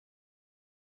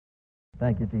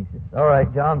Thank you, Jesus. All right,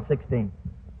 John 16.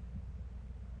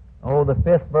 Oh, the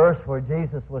 5th verse where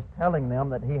Jesus was telling them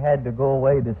that He had to go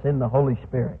away to send the Holy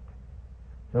Spirit.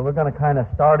 So we're going to kind of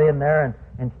start in there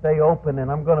and stay open,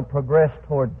 and I'm going to progress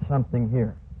towards something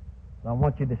here. So I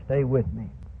want you to stay with me.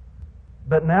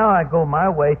 But now I go my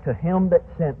way to Him that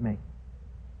sent me.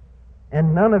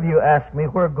 And none of you ask me,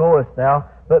 where goest thou?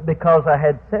 But because I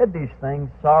had said these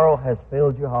things, sorrow has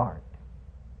filled your heart.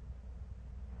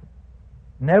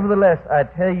 Nevertheless, I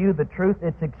tell you the truth,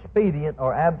 it's expedient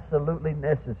or absolutely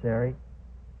necessary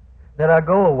that I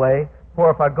go away. For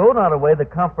if I go not away, the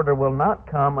Comforter will not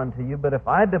come unto you. But if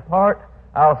I depart,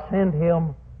 I'll send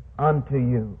Him unto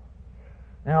you.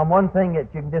 Now, one thing that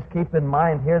you can just keep in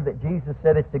mind here, that Jesus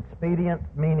said it's expedient,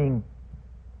 meaning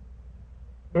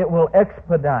it will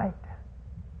expedite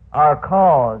our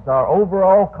cause, our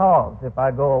overall cause. If I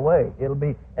go away, it'll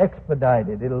be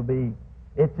expedited.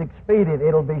 It's expedient.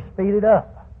 It'll be speeded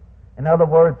up. In other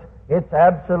words, it's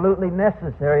absolutely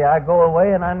necessary. I go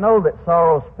away, and I know that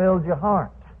sorrow's filled your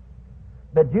heart.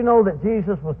 But you know that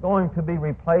Jesus was going to be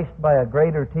replaced by a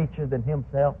greater teacher than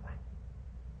Himself?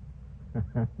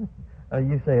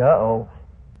 You say, uh-oh.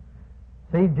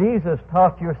 See, Jesus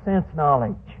taught your sense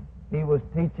knowledge. He was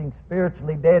teaching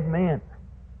spiritually dead men.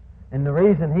 And the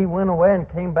reason He went away and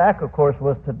came back, of course,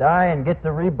 was to die and get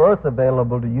the rebirth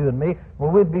available to you and me, where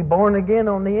we'd be born again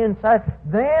on the inside.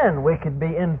 Then we could be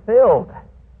infilled,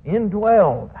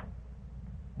 indwelled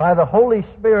by the Holy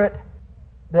Spirit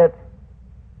that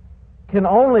can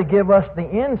only give us the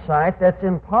insight that's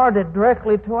imparted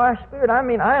directly to our spirit. I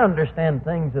mean, I understand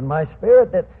things in my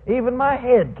spirit that even my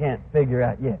head can't figure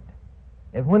out yet.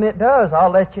 And when it does,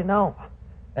 I'll let you know.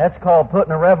 That's called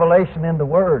putting a revelation into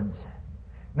words.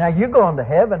 Now, you're going to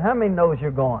heaven. How many knows you're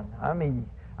going? I mean,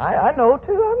 I know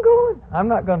too I'm going. I'm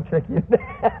not going to trick you.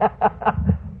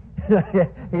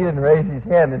 He didn't raise his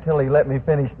hand until he let me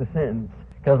finish the sentence.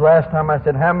 Because last time I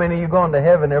said, how many of you going to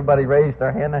heaven? Everybody raised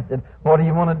their hand. I said, what do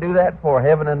you want to do that for?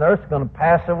 Heaven and earth is going to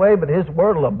pass away, but His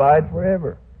Word will abide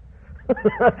forever.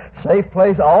 Safe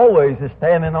place always is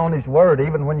standing on His Word,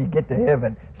 even when you get to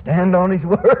heaven. Stand on His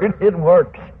Word. It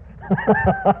works.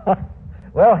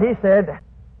 Well, He said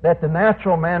that the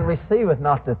natural man receiveth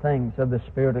not the things of the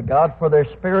Spirit of God, for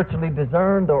they're spiritually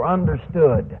discerned or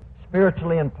understood,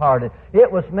 spiritually imparted.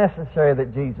 It was necessary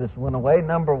that Jesus went away,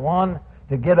 number one,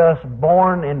 to get us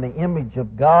born in the image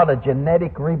of God, a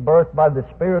genetic rebirth by the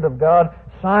Spirit of God,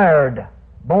 sired,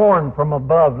 born from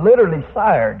above, literally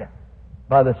sired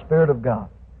by the Spirit of God.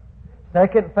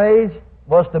 Second phase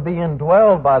was to be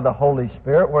indwelled by the Holy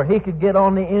Spirit, where He could get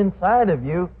on the inside of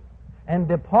you and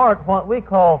depart what we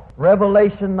call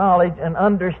revelation knowledge and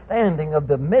understanding of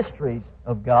the mysteries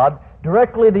of God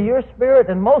directly to your spirit,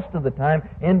 and most of the time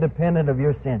independent of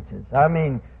your senses. I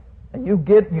mean, you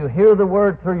hear the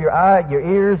Word through your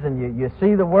ears, and you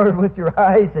see the Word with your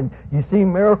eyes, and you see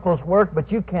miracles work,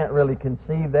 but you can't really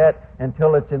conceive that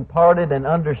until it's imparted and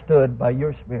understood by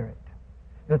your spirit.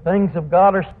 The things of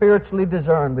God are spiritually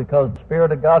discerned because the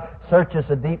Spirit of God searches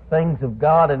the deep things of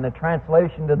God, and the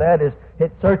translation to that is,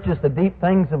 it searches the deep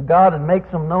things of God and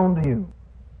makes them known to you.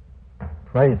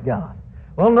 Praise God.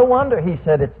 Well, no wonder He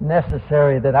said it's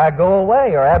necessary that I go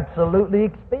away, or absolutely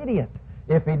expedient.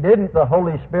 If He didn't, the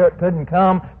Holy Spirit couldn't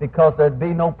come, because there'd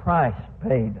be no price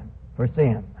paid for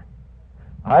sin.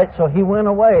 All right, so He went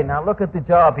away. Now look at the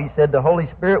job He said the Holy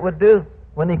Spirit would do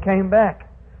when He came back.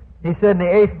 He said in the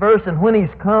 8th verse, and when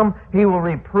He's come, He will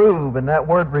reprove. And that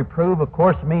word reprove, of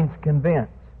course, means convince.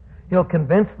 He'll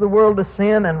convince the world of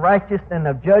sin and righteousness, and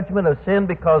of judgment of sin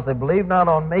because they believe not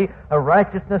on me, of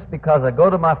righteousness because I go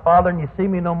to my Father and you see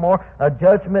me no more, of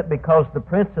judgment because the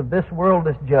prince of this world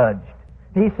is judged.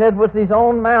 He said with His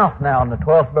own mouth now in the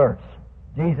 12th verse,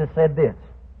 Jesus said this,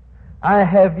 I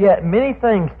have yet many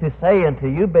things to say unto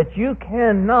you, but you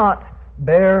cannot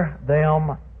bear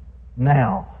them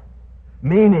now.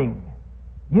 Meaning,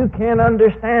 you can't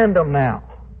understand them now.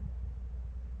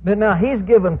 But now He's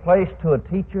given place to a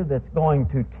teacher that's going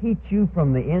to teach you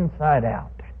from the inside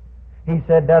out. He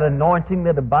said that anointing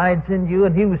that abides in you,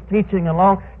 and He was teaching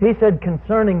along. He said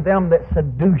concerning them that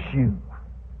seduce you.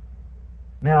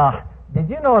 Now, did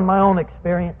you know in my own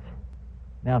experience,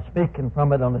 now speaking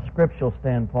from it on a scriptural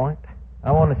standpoint,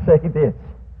 I want to say this.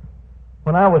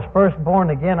 When I was first born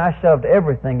again, I shoved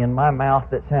everything in my mouth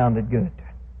that sounded good.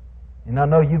 And I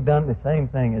know you've done the same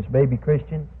thing as baby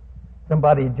Christians.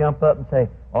 Somebody would jump up and say,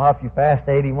 oh, if you fast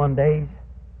 81 days,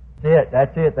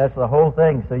 that's it, that's the whole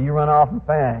thing. So you run off and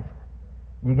fast.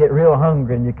 You get real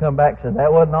hungry and you come back and say,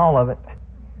 that wasn't all of it.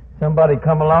 Somebody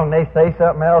come along and they say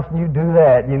something else and you do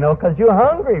that, because you're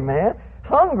hungry, man.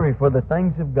 hungry for the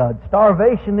things of God.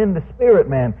 Starvation in the spirit,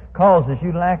 man, causes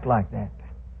you to act like that.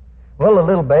 Well, a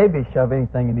little baby shove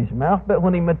anything in his mouth, but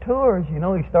when he matures, he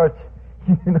starts,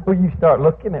 you start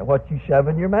looking at what you shove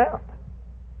in your mouth.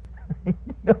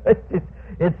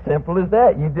 It's simple as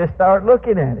that. You just start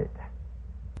looking at it.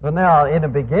 Well, now, in the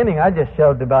beginning, I just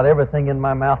shoved about everything in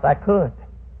my mouth I could.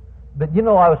 But I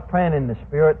was praying in the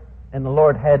Spirit, and the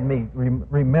Lord had me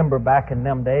remember back in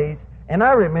them days. And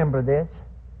I remember this.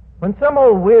 When some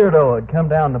old weirdo would come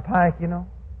down the pike,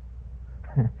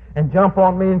 and jump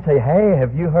on me and say, "Hey,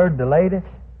 have you heard the latest?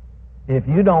 If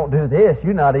you don't do this,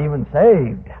 you're not even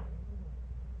saved."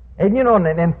 And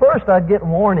and first I'd get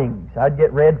warnings. I'd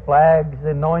get red flags,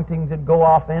 anointings would go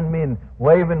off in me, and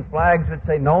waving flags would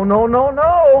say, "No, no, no,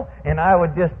 no." And I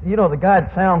would just, the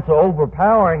guy'd sound so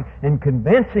overpowering and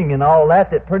convincing and all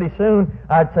that pretty soon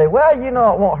I'd say, "Well, it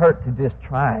won't hurt to just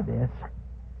try this."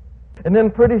 And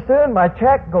then pretty soon my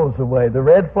check goes away. The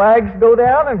red flags go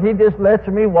down, and he just lets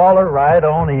me waller right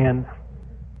on in.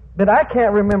 But I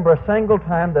can't remember a single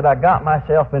time that I got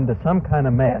myself into some kind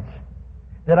of mess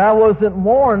that I wasn't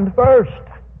warned first.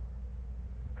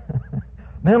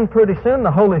 Then pretty soon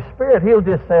the Holy Spirit, He'll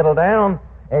just settle down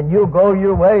and you'll go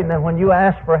your way, and then when you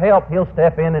ask for help, He'll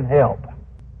step in and help.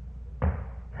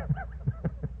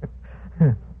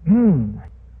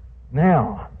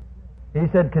 Now, He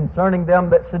said, concerning them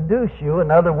that seduce you, in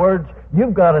other words,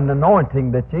 you've got an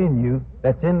anointing that's in you,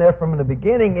 that's in there from the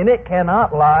beginning, and it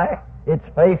cannot lie. It's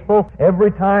faithful.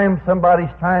 Every time somebody's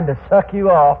trying to suck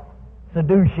you off,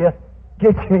 seduce you,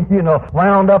 get you,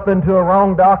 wound up into a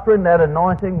wrong doctrine, that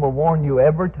anointing will warn you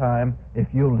every time if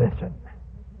you listen.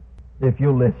 If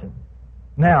you listen.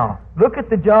 Now, look at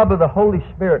the job of the Holy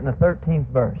Spirit in the 13th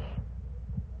verse.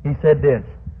 He said this,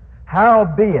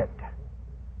 "Howbeit,"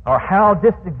 or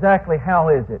just exactly how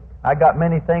is it? I got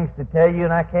many things to tell you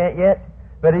and I can't yet,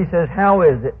 but he says, how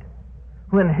is it?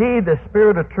 "When He, the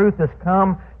Spirit of truth, has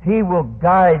come, He will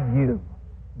guide you."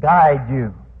 Guide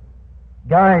you.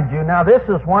 Guide you. Now this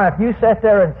is why if you sit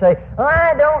there and say,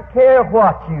 "I don't care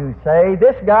what you say,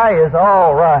 this guy is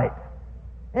all right,"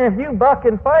 and if you buck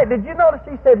and fight, did you notice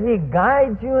he said He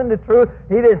guides you into truth?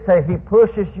 He didn't say He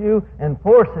pushes you and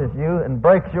forces you and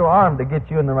breaks your arm to get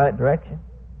you in the right direction.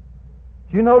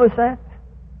 Did you notice that?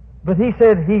 But He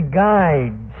said He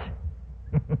guides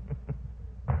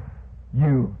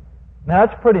you. Now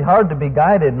it's pretty hard to be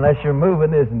guided unless you're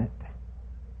moving, isn't it?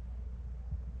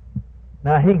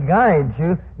 Now He guides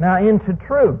you into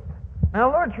truth.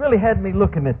 Now Lord's really had me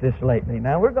looking at this lately.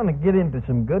 Now we're going to get into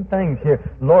some good things here,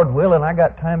 Lord willing. I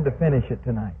got time to finish it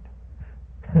tonight.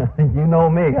 You know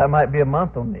me, I might be a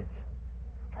month on this.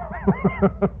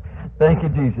 Thank you,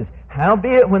 Jesus.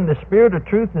 "Howbeit, when the Spirit of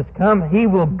truth has come, He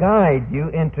will guide you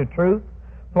into truth.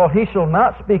 For He shall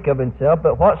not speak of Himself,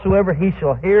 but whatsoever He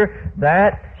shall hear,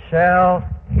 that shall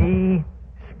He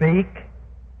speak.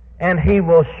 And He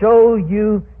will show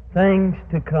you things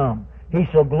to come. He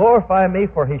shall glorify Me,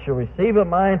 for He shall receive of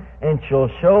mine, and shall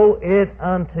show it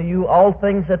unto you. All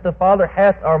things that the Father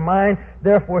hath are mine.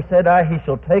 Therefore said I, He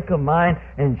shall take of mine,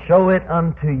 and show it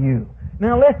unto you."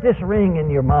 Now let this ring in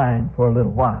your mind for a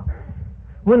little while.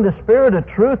 When the Spirit of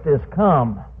truth is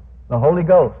come, the Holy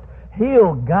Ghost,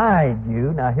 He'll guide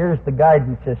you. Now here's the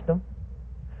guidance system.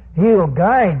 He'll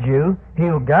guide you.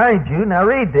 Now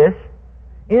read this.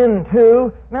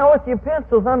 Into, now with your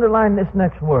pencils underline this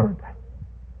next word.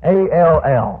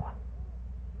 A-L-L.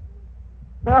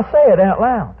 Now say it out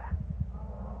loud.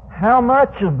 How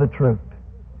much of the truth?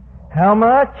 How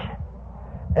much?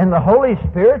 And the Holy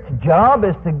Spirit's job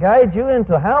is to guide you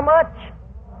into how much?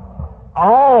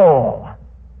 All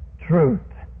truth.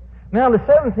 Now the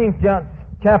 17th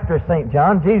chapter of St.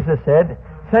 John, Jesus said,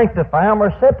 "Sanctify them,"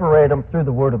 or separate them through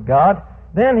the Word of God.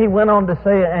 Then He went on to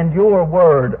say, "And your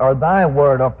word," or Thy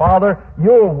word, or Father,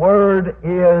 your word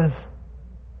is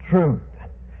truth.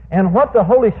 And what the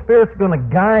Holy Spirit's going to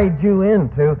guide you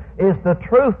into is the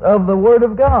truth of the Word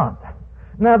of God.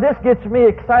 Now this gets me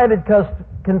excited because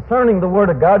concerning the Word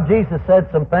of God, Jesus said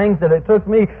some things that it took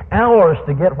me hours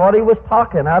to get what He was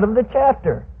talking out of the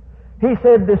chapter. He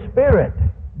said the Spirit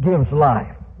gives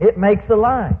life. It makes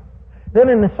alive. Then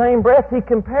in the same breath He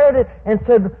compared it and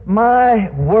said, "My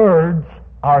words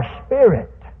are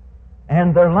spirit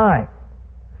and they're life."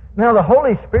 Now the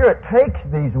Holy Spirit takes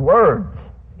these words.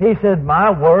 He said, "My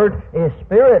word is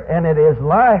spirit and it is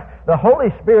life." The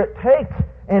Holy Spirit takes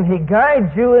and He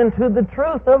guides you into the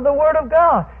truth of the Word of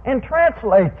God and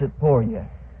translates it for you.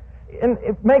 And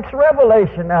it makes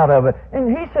revelation out of it.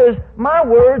 And He says, "My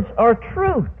words are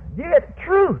truth." You get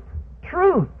truth.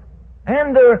 Truth.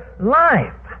 And they're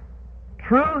life.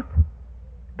 Truth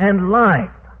and life.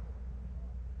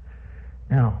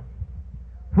 Now,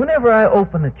 Whenever I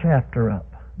open a chapter up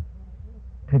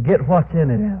to get what's in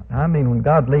it out, I mean, when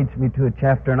God leads me to a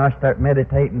chapter and I start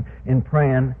meditating and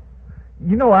praying,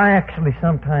 you know, I actually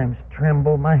sometimes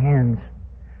tremble, my hands.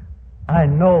 I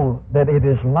know that it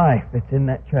is life that's in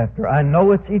that chapter. I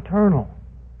know it's eternal.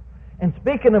 And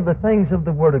speaking of the things of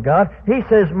the Word of God, He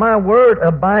says, my Word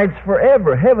abides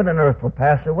forever. Heaven and earth will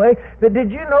pass away. But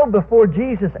did you know before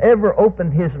Jesus ever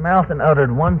opened His mouth and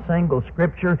uttered one single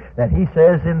scripture that He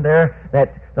says in there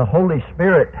that the Holy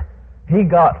Spirit He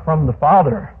got from the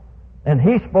Father? And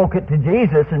He spoke it to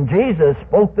Jesus, and Jesus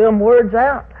spoke them words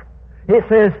out. It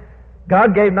says,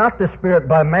 God gave not the Spirit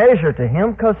by measure to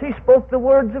Him because He spoke the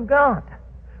words of God.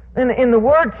 And the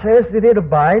Word says that it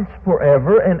abides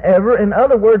forever and ever. In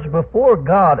other words, before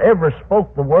God ever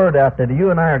spoke the Word out that you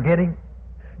and I are getting,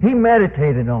 He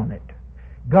meditated on it.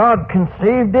 God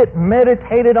conceived it,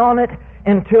 meditated on it,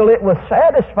 until it was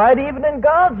satisfied even in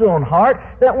God's own heart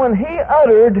that when He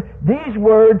uttered these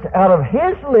words out of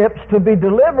His lips to be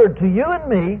delivered to you and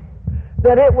me,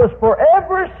 that it was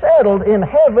forever settled in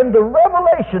heaven. The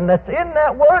revelation that's in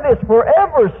that Word is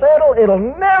forever settled. It'll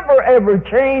never ever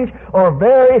change or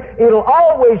vary. It'll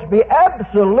always be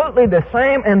absolutely the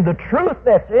same, and the truth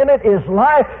that's in it is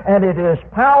life, and it is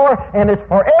power, and it's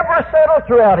forever settled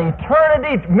throughout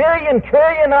eternity, million,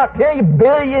 trillion, not trillion,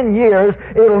 billion years.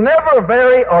 It'll never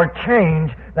vary or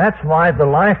change. That's why the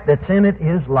life that's in it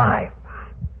is life.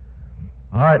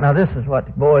 All right, now this is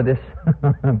what, boy, this,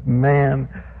 man...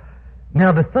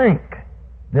 Now to think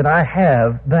that I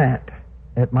have that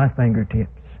at my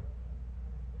fingertips.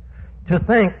 To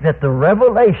think that the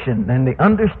revelation and the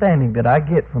understanding that I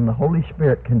get from the Holy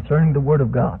Spirit concerning the Word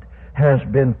of God has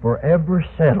been forever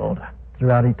settled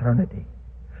throughout eternity.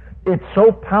 It's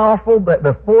so powerful that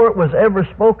before it was ever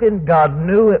spoken, God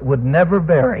knew it would never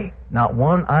vary. Not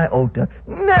one iota.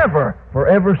 Never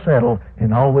forever settled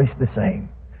and always the same.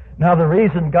 Now, the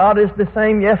reason God is the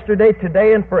same yesterday,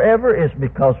 today, and forever is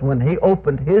because when He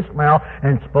opened His mouth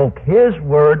and spoke His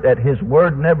Word, that His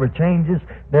Word never changes,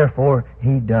 therefore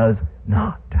He does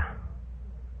not.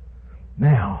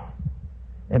 Now,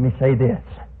 let me say this.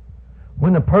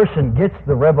 When a person gets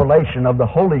the revelation of the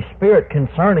Holy Spirit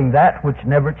concerning that which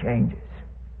never changes,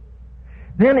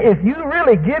 then if you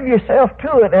really give yourself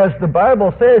to it, as the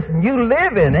Bible says, and you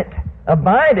live in it,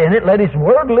 abide in it, let His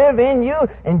Word live in you,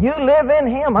 and you live in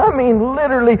Him. I mean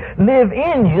literally live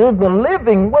in you, the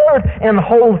living Word, and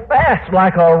hold fast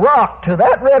like a rock to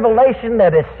that revelation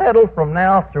that is settled from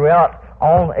now throughout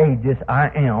all ages. I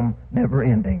am never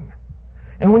ending.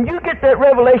 And when you get that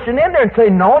revelation in there and say,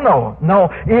 no,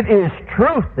 it is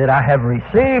truth that I have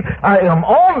received. I am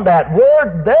on that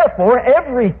Word. Therefore,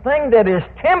 everything that is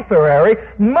temporary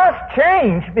must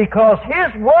change because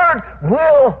His Word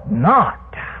will not.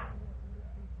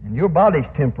 And your body's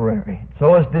temporary.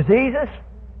 So is diseases,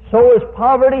 so is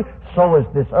poverty, so is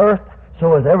this earth,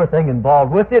 so is everything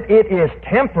involved with it. It is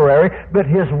temporary, but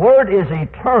His Word is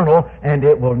eternal, and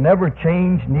it will never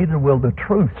change, neither will the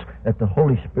truths that the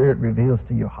Holy Spirit reveals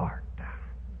to your heart.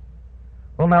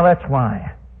 Well, now that's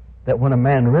why that when a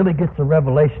man really gets a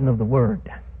revelation of the Word,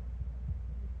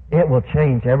 it will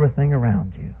change everything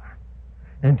around you.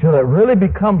 Until it really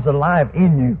becomes alive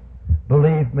in you,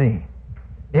 believe me,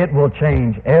 it will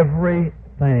change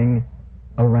everything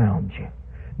around you.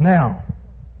 Now,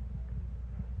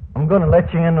 I'm going to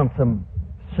let you in on some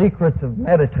secrets of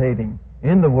meditating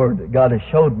in the Word that God has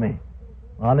showed me.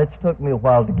 Well, it's took me a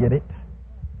while to get it.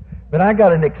 But I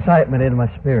got an excitement in my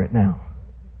spirit now.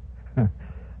 In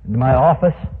my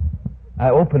office,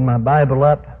 I open my Bible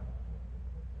up,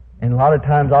 and a lot of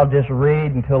times I'll just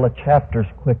read until a chapter's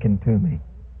quickened to me.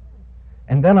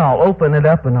 And then I'll open it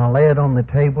up and I'll lay it on the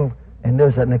table, and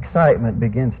there's an excitement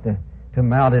begins to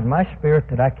mount in my spirit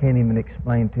that I can't even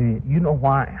explain to you. You know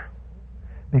why?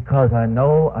 Because I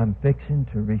know I'm fixing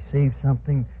to receive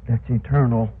something that's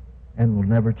eternal and will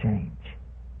never change.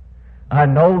 I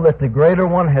know that the greater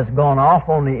one has gone off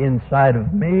on the inside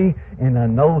of me, and I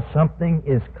know something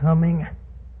is coming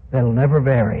that'll never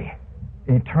vary.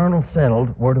 Eternal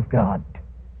settled Word of God.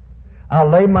 I'll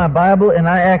lay my Bible and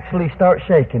I actually start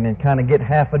shaking and kind of get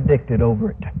half addicted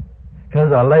over it.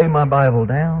 Because I lay my Bible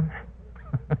down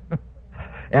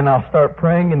and I'll start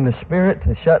praying in the Spirit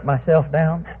to shut myself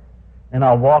down, and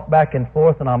I'll walk back and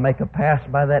forth and I'll make a pass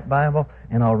by that Bible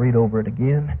and I'll read over it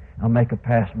again. I'll make a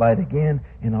pass by it again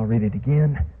and I'll read it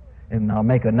again, and I'll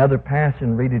make another pass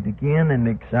and read it again, and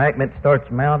the excitement starts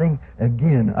mounting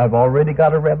again. I've already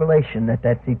got a revelation that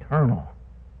that's eternal,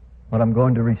 what I'm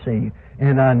going to receive,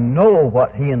 and I know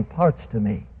what He imparts to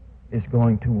me is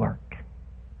going to work.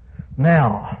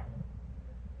 Now,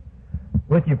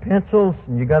 with your pencils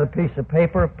and you got a piece of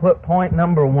paper, put point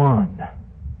number 1.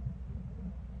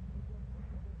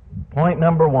 Point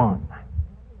number 1.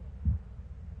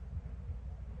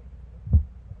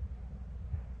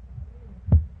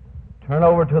 Turn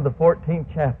over to the 14th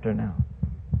chapter now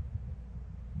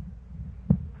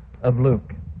of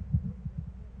Luke.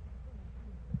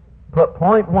 Put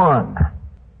point 1.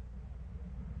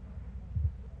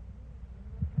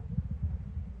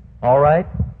 All right?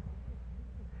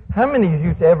 How many of you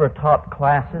have ever taught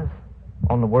classes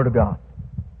on the Word of God?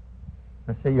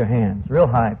 Let's see your hands. Real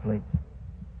high, please.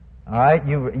 All right?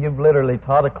 You've literally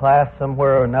taught a class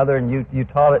somewhere or another, and you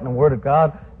taught it in the Word of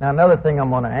God. Now, another thing I'm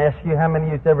going to ask you, how many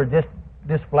of you have ever just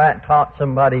flat taught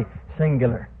somebody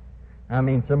singular? I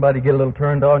mean, somebody get a little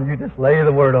turned on, you just lay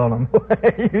the Word on them.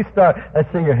 You start,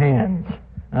 let's see your hands.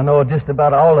 I know just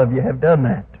about all of you have done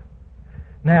that.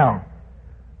 Now,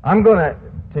 I'm going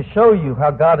to show you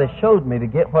how God has showed me to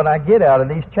get what I get out of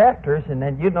these chapters, and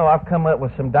then, I've come up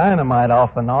with some dynamite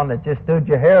off and on that just stood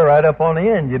your hair right up on the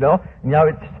end, And,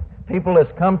 it's people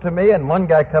that's come to me, and one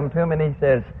guy come to me and he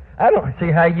says, I don't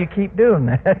see how you keep doing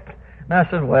that. And I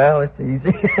said, well, it's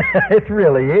easy. It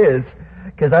really is,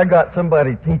 because I got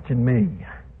somebody teaching me.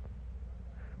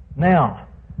 Now,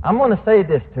 I'm going to say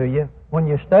this to you. When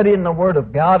you're studying the Word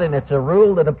of God, and it's a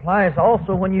rule that applies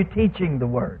also when you're teaching the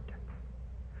Word.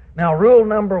 Now, rule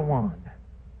number 1.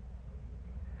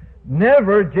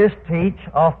 Never just teach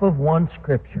off of one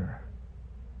Scripture.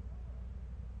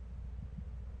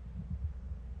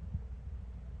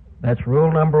 That's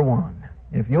rule number 1.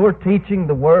 If you're teaching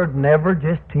the Word, never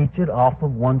just teach it off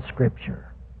of one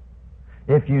Scripture.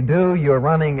 If you do, you're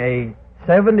running a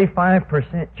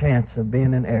 75% chance of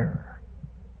being in error.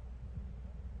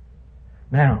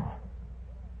 Now,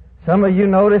 some of you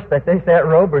notice that that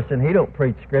Roberson, he don't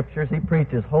preach Scriptures, he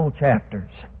preaches whole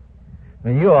chapters.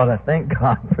 Well, you ought to thank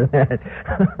God for that.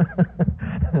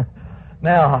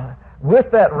 Now,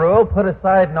 with that rule, put a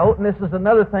side note, and this is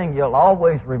another thing you'll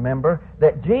always remember,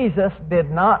 that Jesus did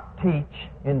not teach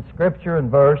in Scripture and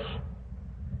verse,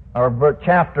 or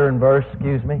chapter and verse,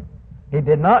 He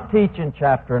did not teach in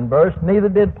chapter and verse, neither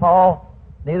did Paul,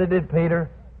 neither did Peter,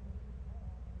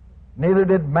 neither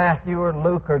did Matthew or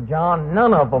Luke or John.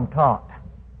 None of them taught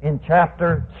in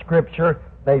chapter Scripture.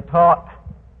 They taught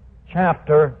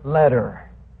chapter letter.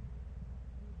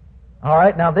 All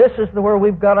right, now this is where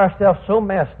we've got ourselves so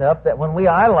messed up that when we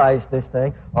itemized this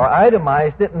thing, or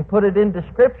itemized it and put it into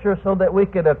Scripture so that we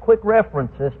could a quick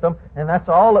reference system, and that's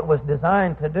all it was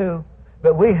designed to do,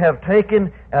 but we have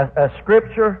taken a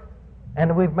Scripture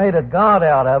and we've made a God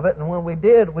out of it, and when we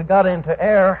did, we got into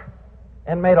error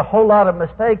and made a whole lot of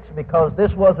mistakes because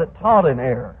this wasn't taught in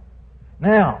error.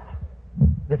 Now,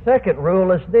 the second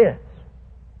rule is this.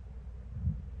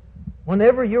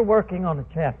 Whenever you're working on a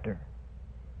chapter,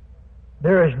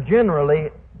 there is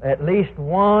generally at least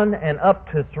 1 and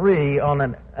up to 3 on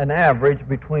an average,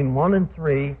 between 1 and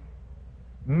 3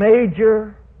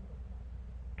 major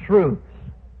truths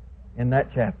in that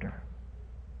chapter.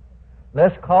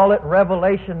 Let's call it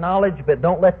revelation knowledge, but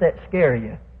don't let that scare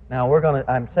you. Now,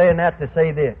 I'm saying that to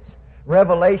say this.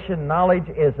 Revelation knowledge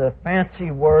is a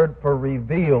fancy word for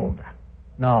revealed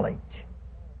knowledge.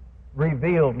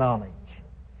 Revealed knowledge.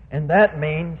 And that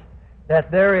means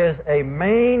that there is a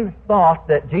main thought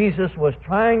that Jesus was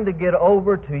trying to get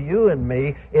over to you and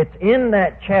me. It's in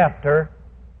that chapter,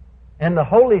 and the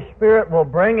Holy Spirit will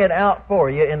bring it out for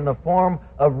you in the form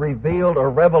of revealed or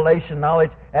revelation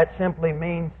knowledge. That simply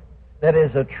means that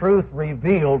is a truth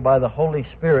revealed by the Holy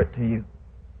Spirit to you.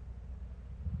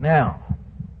 Now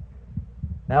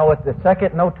with the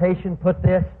second notation, put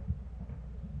this.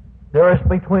 There is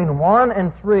between 1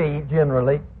 and 3,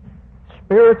 generally,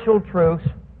 spiritual truths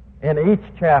in each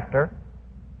chapter,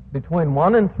 between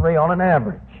 1 and 3 on an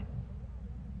average.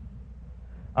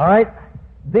 All right?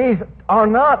 These are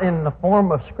not in the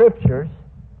form of Scriptures,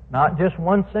 not just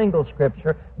one single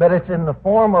Scripture, but it's in the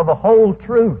form of a whole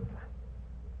truth.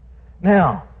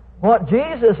 Now, what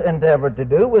Jesus endeavored to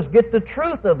do was get the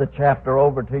truth of the chapter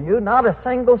over to you, not a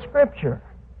single Scripture.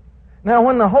 Now,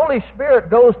 when the Holy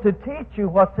Spirit goes to teach you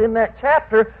what's in that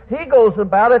chapter, He goes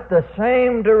about it the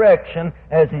same direction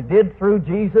as He did through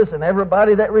Jesus and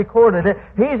everybody that recorded it.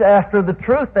 He's after the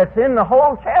truth that's in the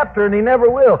whole chapter, and He never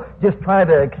will just try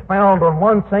to expound on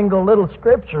one single little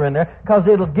Scripture in there, because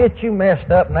it'll get you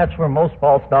messed up, and that's where most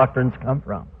false doctrines come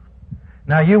from.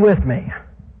 Now, you with me?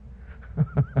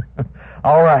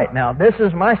 All right, now this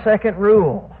is my second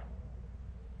rule.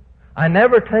 I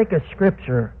never take a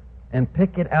Scripture and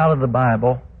pick it out of the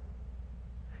Bible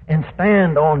and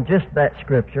stand on just that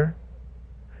Scripture.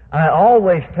 I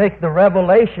always take the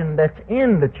revelation that's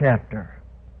in the chapter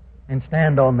and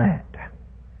stand on that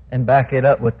and back it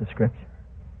up with the Scripture.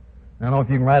 I don't know if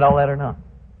you can write all that or not.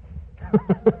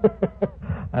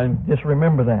 And just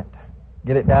remember that.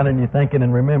 Get it down in your thinking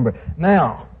and remember.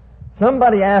 Now,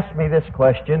 somebody asked me this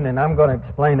question, and I'm going to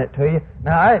explain it to you.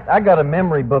 Now, I got a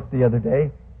memory book the other day,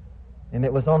 and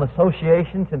it was on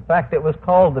associations. In fact, it was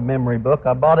called the memory book.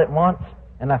 I bought it once,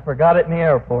 and I forgot it in the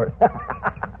airport.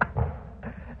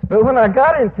 But when I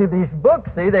got into these books,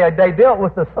 see, they dealt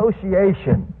with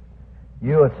association.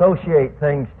 You associate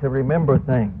things to remember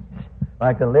things,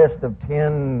 like a list of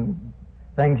 10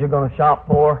 things you're going to shop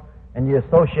for, and you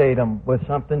associate them with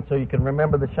something so you can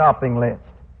remember the shopping list.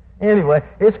 Anyway,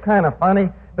 it's kind of funny,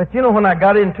 but you know, when I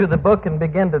got into the book and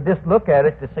began to just look at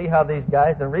it to see how these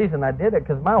guys, the reason I did it,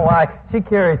 because my wife, she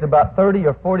carries about 30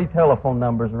 or 40 telephone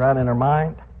numbers around in her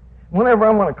mind. Whenever I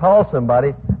want to call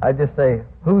somebody, I just say,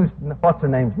 what's her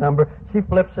name's number? She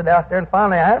flips it out there, and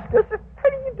finally I ask her, how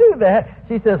do you do that?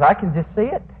 She says, I can just see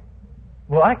it.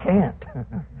 Well, I can't.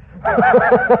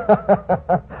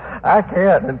 I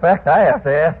can't. In fact, I have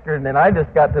to ask her, and then I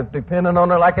just got to depending on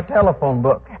her like a telephone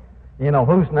book. You know,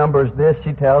 whose number is this?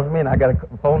 She tells me, and I got a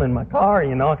phone in my car,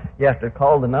 you know. You have to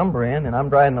call the number in, and I'm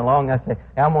driving along. I say,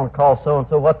 hey, I'm going to call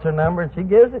so-and-so. What's her number? And she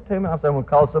gives it to me. I say, I'm going to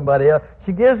call somebody else.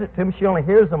 She gives it to me. She only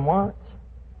hears them once.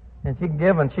 And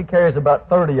she carries about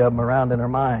 30 of them around in her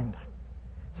mind.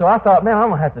 So I thought, man, I'm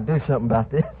going to have to do something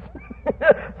about this.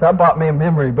 So I bought me a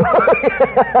memory book.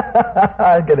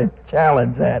 I'm going to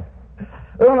challenge that.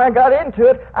 When I got into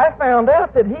it, I found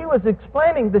out that he was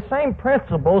explaining the same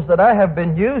principles that I have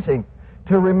been using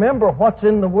to remember what's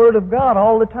in the Word of God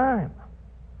all the time.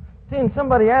 See, and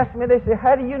somebody asked me, they say,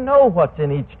 how do you know what's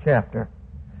in each chapter?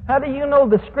 How do you know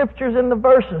the scriptures and the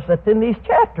verses that's in these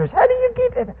chapters? How do you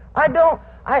get it?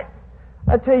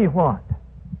 I tell you what,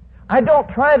 I don't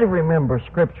try to remember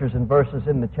scriptures and verses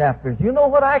in the chapters. You know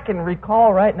what I can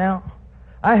recall right now?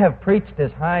 I have preached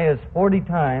as high as 40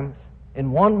 times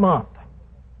in 1 month.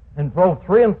 And drove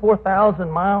 3,000 and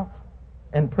 4,000 miles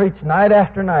and preached night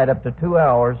after night up to 2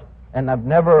 hours, and I've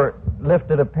never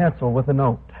lifted a pencil with a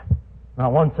note,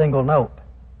 not one single note.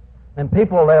 And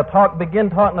people, they'll begin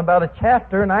talking about a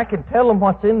chapter, and I can tell them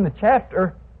what's in the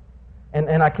chapter,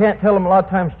 and I can't tell them a lot of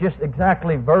times just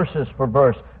exactly verses for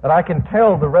verse, but I can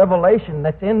tell the revelation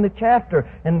that's in the chapter.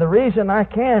 And the reason I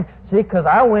can, see, because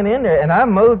I went in there and I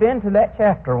moved into that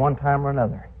chapter one time or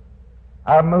another.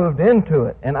 I moved into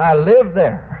it, and I lived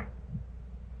there.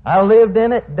 I lived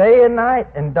in it day and night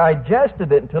and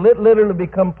digested it until it literally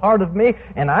become part of me,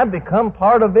 and I become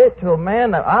part of it till,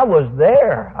 man, I was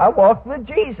there. I walked with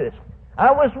Jesus.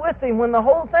 I was with Him when the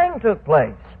whole thing took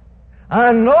place.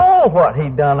 I know what He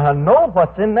done. I know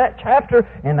what's in that chapter,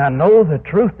 and I know the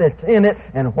truth that's in it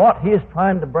and what He is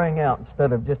trying to bring out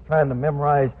instead of just trying to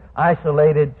memorize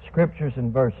isolated scriptures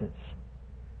and verses.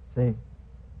 See?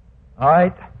 All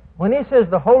right? When he says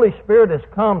the Holy Spirit has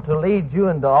come to lead you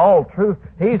into all truth,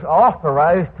 He's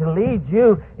authorized to lead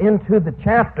you into the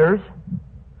chapters,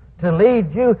 to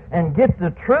lead you and get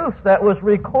the truth that was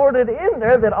recorded in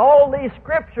there that all these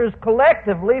scriptures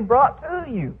collectively brought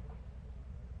to you.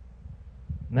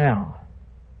 Now,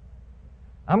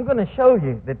 I'm going to show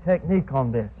you the technique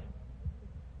on this.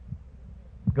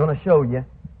 I'm going to show you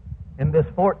in this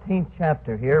 14th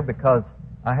chapter here, because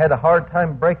I had a hard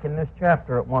time breaking this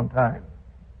chapter at one time.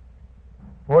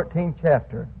 14th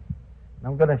chapter. And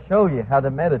I'm going to show you how to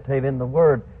meditate in the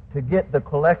Word to get the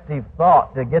collective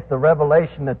thought, to get the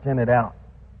revelation that's in it out,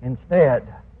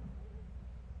 instead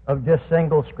of just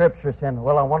single scripture saying,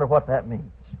 well, I wonder what that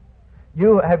means.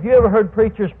 Have you ever heard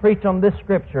preachers preach on this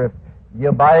scripture? If you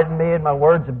abide in me and my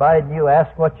words abide in you,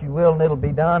 ask what you will and it'll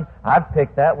be done. I've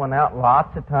picked that one out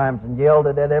lots of times and yelled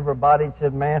it at everybody and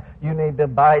said, man, you need to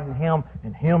abide in Him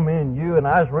and Him in you. And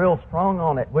I was real strong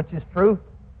on it, which is true.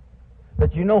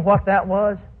 But you know what that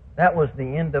was? That was the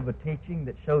end of a teaching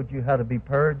that showed you how to be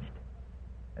purged.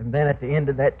 And then at the end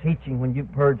of that teaching, when you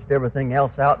purged everything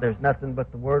else out, there's nothing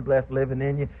but the Word left living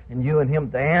in you, and you and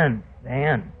Him, then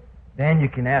you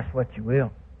can ask what you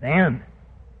will. Then.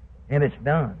 And it's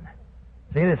done.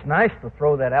 See, it's nice to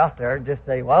throw that out there and just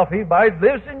say, well, if He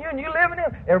lives in you and you live in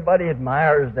Him, everybody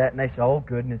admires that, and they say, oh,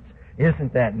 goodness,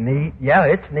 isn't that neat? Yeah,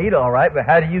 it's neat, all right, but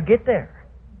how do you get there?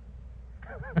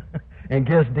 And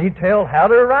gives detail how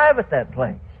to arrive at that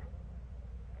place.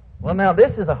 Well, now,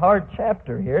 this is a hard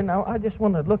chapter here. Now, I just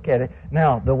want to look at it.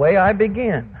 Now, the way I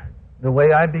begin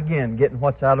getting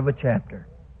what's out of a chapter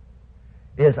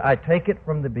is I take it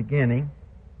from the beginning,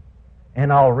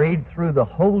 and I'll read through the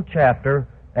whole chapter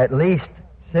at least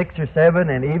 6 or 7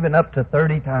 and even up to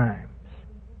 30 times.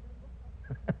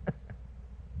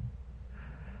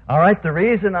 All right, the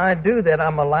reason I do that,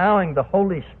 I'm allowing the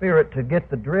Holy Spirit to get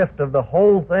the drift of the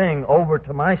whole thing over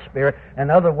to my spirit. In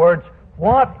other words,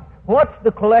 what's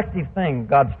the collective thing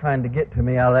God's trying to get to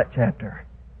me out of that chapter?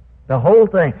 The whole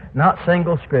thing, not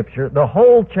single scripture, the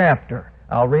whole chapter.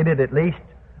 I'll read it at least,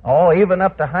 even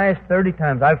up to highest 30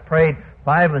 times. I've prayed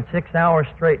 5 and 6 hours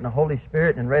straight in the Holy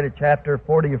Spirit and read a chapter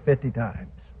 40 or 50 times.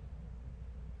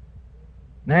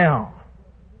 Now,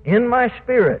 in my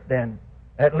spirit, then,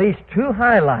 at least 2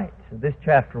 highlights of this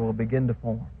chapter will begin to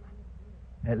form.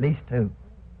 At least 2.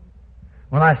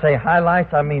 When I say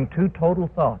highlights, I mean 2 total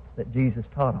thoughts that Jesus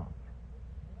taught on,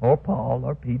 or Paul,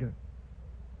 or Peter.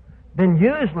 Then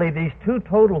usually these 2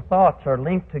 total thoughts are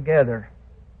linked together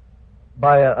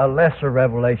by a lesser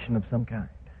revelation of some kind.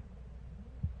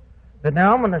 But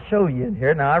now I'm going to show you in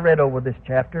here. Now I read over this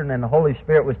chapter, and then the Holy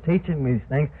Spirit was teaching me these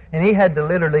things, and He had to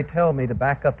literally tell me to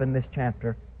back up in this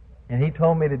chapter. And He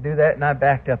told me to do that, and I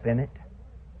backed up in it.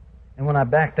 And when I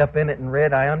backed up in it and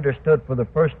read, I understood for the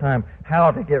first time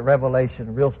how to get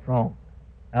revelation real strong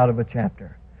out of a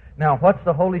chapter. Now, what's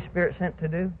the Holy Spirit sent to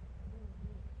do?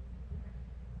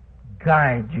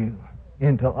 Guide you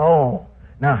into all.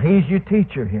 Now, He's your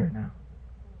teacher here now.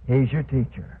 He's your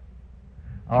teacher.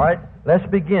 All right, let's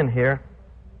begin here.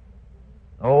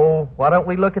 Why don't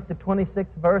we look at the 26th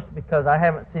verse? Because I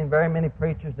haven't seen very many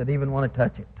preachers that even want to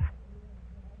touch it.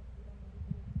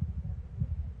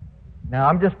 Now,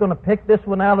 I'm just going to pick this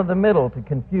one out of the middle to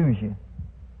confuse you.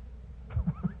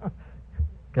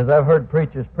 Because I've heard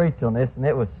preachers preach on this, and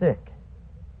it was sick.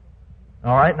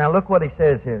 All right, now look what he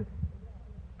says here.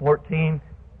 14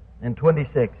 and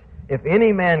 26. If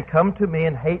any man come to me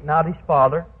and hate not his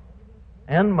father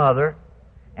and mother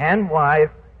and wife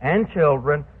and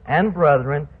children and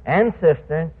brethren and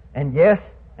sisters, and yes,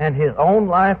 and his own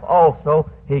life also,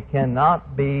 he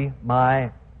cannot be my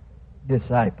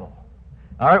disciple.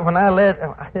 All right, when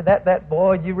I said that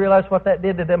boy, you realize what that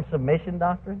did to them submission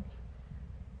doctrines?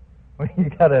 When you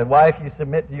got a wife, you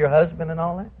submit to your husband and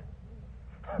all that?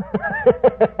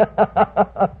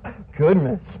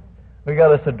 Goodness. We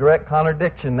got us a direct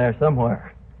contradiction there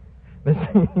somewhere. But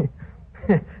see,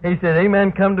 he said,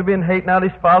 amen, come to me and hate not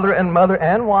his father and mother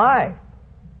and wife.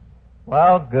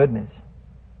 Well, goodness.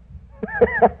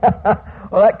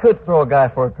 Well, that could throw a guy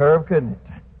for a curve, couldn't it?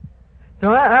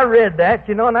 So I read that,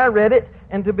 and I read it,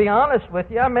 and to be honest with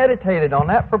you, I meditated on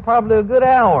that for probably a good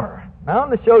hour. Now, I'm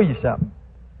going to show you something.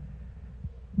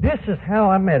 This is how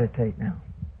I meditate now.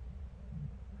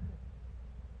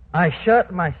 I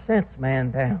shut my sense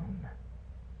man down.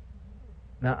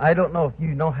 Now, I don't know if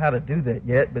you know how to do that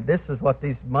yet, but this is what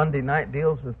these Monday night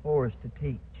deals are for, is to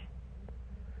teach.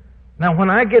 Now, when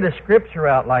I get a scripture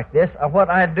out like this, what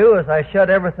I do is I shut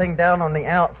everything down on the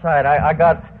outside.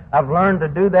 I've learned to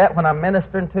do that when I'm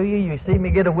ministering to you. You see me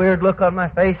get a weird look on my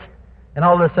face, and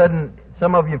all of a sudden,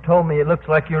 some of you have told me it looks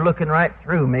like you're looking right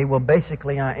through me. Well,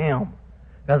 basically, I am.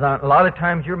 Because a lot of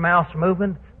times your mouth's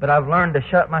moving, but I've learned to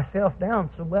shut myself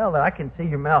down so well that I can see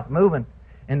your mouth moving.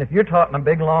 And if you're talking a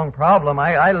big, long problem,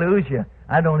 I lose you.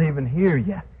 I don't even hear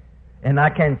you. And I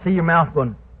can see your mouth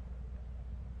going.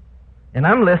 And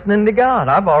I'm listening to God.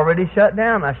 I've already shut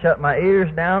down. I shut my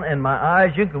ears down and my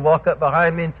eyes. You could walk up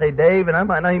behind me and say, Dave, and I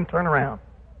might not even turn around.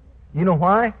 You know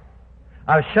why?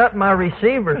 I've shut my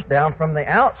receivers down from the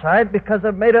outside because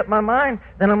I've made up my mind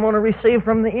that I'm going to receive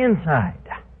from the inside.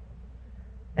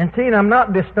 And see, I'm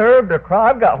not disturbed or cry.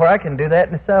 I've got where I can do that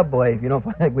in the subway. If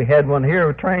I think we had one here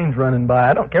with trains running by.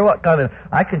 I don't care what kind of...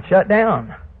 I can shut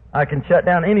down. I can shut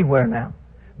down anywhere now.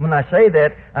 When I say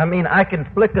that, I mean I can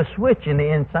flick a switch in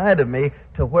the inside of me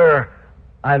to where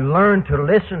I learn to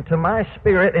listen to my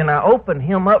spirit, and I open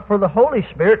him up for the Holy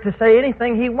Spirit to say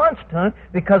anything he wants to,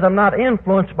 because I'm not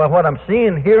influenced by what I'm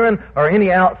seeing, hearing, or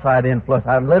any outside influence.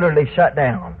 I'm literally shut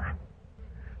down.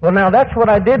 Well, now that's what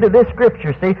I did to this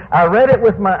scripture. See, I read it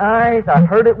with my eyes, I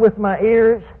heard it with my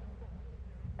ears,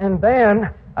 and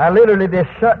then I literally just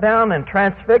shut down and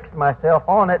transfixed myself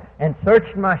on it and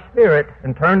searched my spirit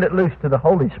and turned it loose to the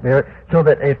Holy Spirit, so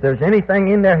that if there's anything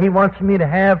in there he wants me to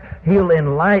have, he'll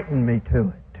enlighten me to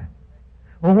it.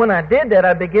 Well, when I did that,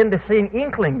 I began to see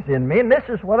inklings in me, and this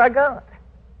is what I got.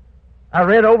 I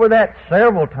read over that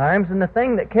several times, and the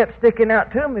thing that kept sticking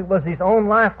out to me was his own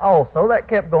life also. That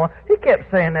kept going. He kept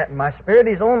saying that in my spirit,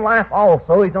 his own life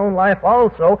also, his own life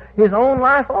also, his own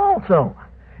life also.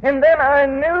 And then I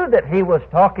knew that he was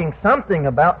talking something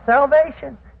about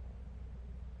salvation.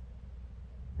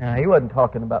 Now, he wasn't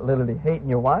talking about literally hating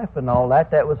your wife and all that.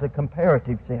 That was a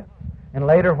comparative sense. And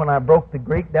later, when I broke the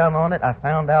Greek down on it, I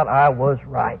found out I was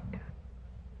right.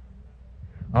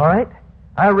 All right?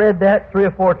 I read that 3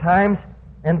 or 4 times,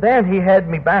 and then he had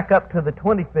me back up to the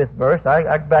 25th verse.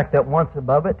 I backed up once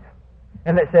above it.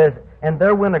 And it says, and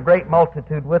there went a great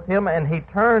multitude with him, and he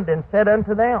turned and said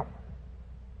unto them.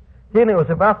 See, and it was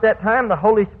about that time the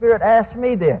Holy Spirit asked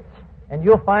me this. And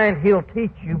you'll find He'll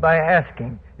teach you by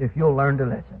asking if you'll learn to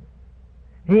listen.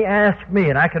 He asked me,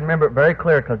 and I can remember it very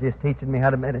clear because He's teaching me how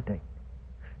to meditate.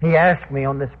 He asked me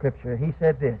on this scripture, He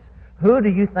said this, who do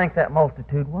you think that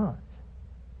multitude was?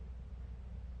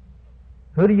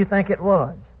 Who do you think it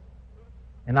was?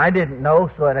 And I didn't know,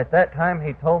 so at that time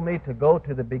He told me to go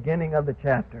to the beginning of the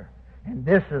chapter. And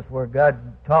this is where God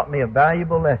taught me a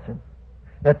valuable lesson.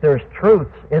 That there's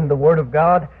truths in the Word of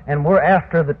God, and we're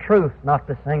after the truth, not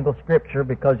the single Scripture,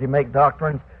 because you make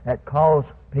doctrines that cause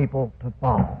people to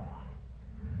fall.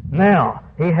 Now,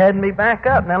 He had me back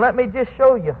up. Now let me just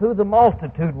show you who the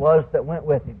multitude was that went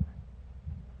with Him.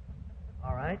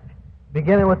 All right?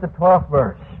 Beginning with the 12th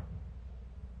verse.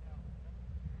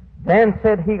 Then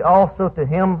said He also to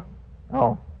him,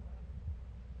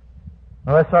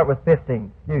 let's start with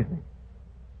 15, excuse me.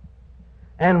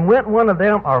 And when one of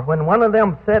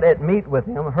them sat at meat with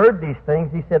him, heard these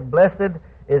things, he said, Blessed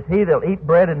is he that'll eat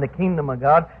bread in the kingdom of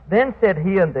God. Then said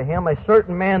he unto him, A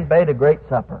certain man bade a great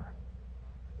supper.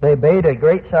 They bade a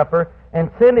great supper, and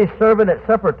sent his servant at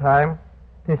supper time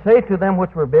to say to them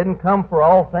which were bidden, Come, for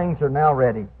all things are now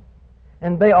ready.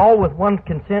 And they all with one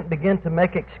consent began to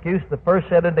make excuse. The first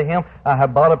said unto him, I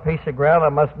have bought a piece of ground, I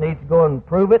must needs go and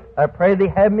prove it. I pray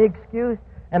thee, have me excused.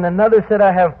 And another said,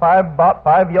 I have bought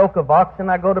 5 yoke of oxen,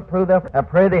 I go to prove them. I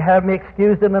pray thee, have me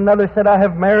excused. And another said, I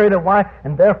have married a wife,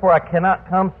 and therefore I cannot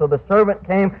come. So the servant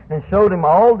came and showed him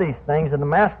all these things. And the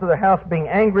master of the house, being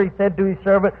angry, said to his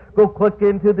servant, Go quickly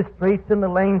into the streets and the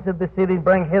lanes of the city, and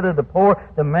bring hither the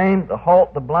poor, the maimed, the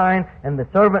halt, the blind. And the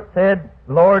servant said,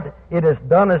 Lord, it is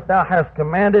done as thou hast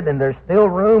commanded, and there's still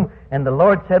room. And the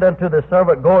Lord said unto the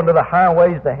servant, Go into the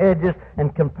highways, the hedges,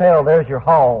 and compel, there's your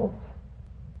halls.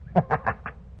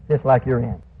 Just like you're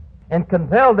in. And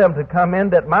compel them to come in,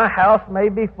 that my house may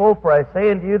be full, for I say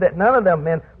unto you that none of them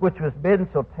men which was bidden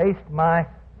shall taste my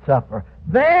supper.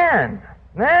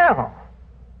 Now,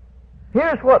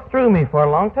 here's what threw me for a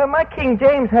long time. My King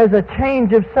James has a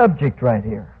change of subject right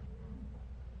here.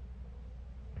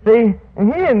 See,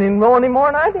 and he didn't even know any more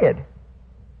than I did.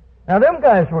 Now, them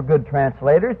guys were good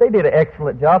translators. They did an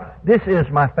excellent job. This is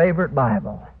my favorite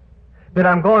Bible. But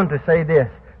I'm going to say this.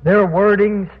 Their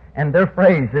wordings and their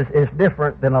phrases is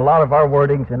different than a lot of our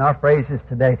wordings and our phrases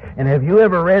today. And have you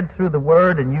ever read through the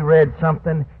Word and you read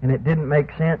something and it didn't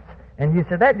make sense? And you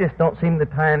said, that just don't seem to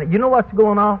tie in. You know what's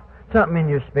going on? Something in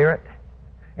your spirit.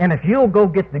 And if you'll go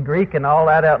get the Greek and all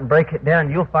that out and break it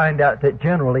down, you'll find out that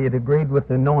generally it agreed with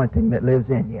the anointing that lives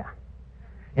in you.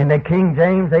 In the King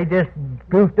James, they just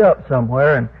goofed up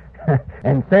somewhere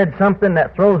and said something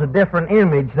that throws a different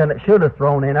image than it should have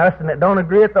thrown in us, and it don't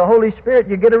agree with the Holy Spirit.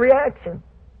 You get a reaction.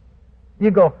 You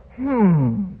go,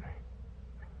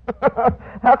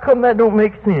 how come that don't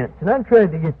make sense? And I'm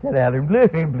trying to get that out of blah,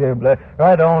 blah, blah,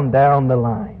 right on down the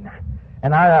line.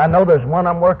 And I know there's one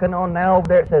I'm working on now over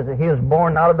there. It says that he was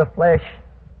born not of the flesh,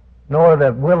 nor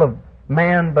the will of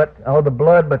man, or the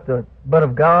blood, but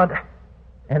of God.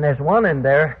 And there's one in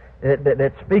there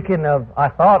that's speaking of, I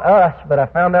thought us, but I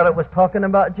found out it was talking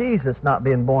about Jesus not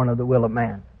being born of the will of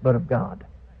man, but of God.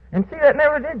 And see, that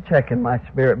never did check in my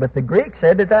spirit, but the Greek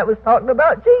said that was talking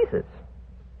about Jesus.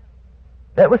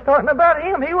 That was talking about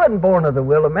Him. He wasn't born of the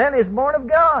will of man, He was born of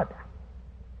God.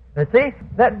 And see,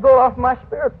 that go off my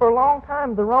spirit for a long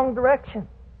time, the wrong direction.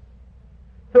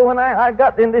 So when I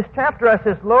got in this chapter, I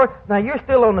says, Lord, now you're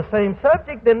still on the same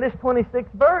subject, then this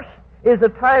 26th verse is a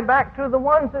tie back to the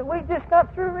ones that we just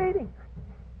got through reading.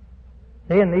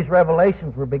 See, and these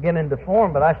revelations were beginning to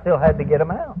form, but I still had to get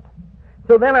them out.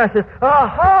 So then I said,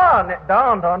 aha! And it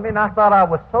dawned on me, and I thought I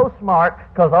was so smart,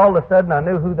 because all of a sudden I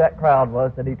knew who that crowd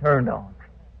was that he turned on.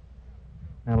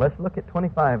 Now let's look at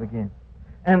 25 again.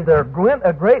 And there went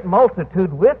a great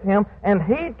multitude with him, and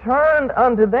he turned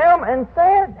unto them and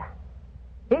said,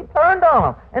 he turned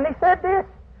on them, and he said this,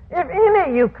 If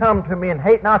any of you come to me and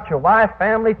hate not your wife,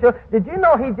 family, children, did you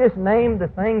know he just named the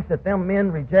things that them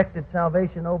men rejected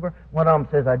salvation over? One of them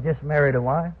says, I just married a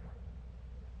wife.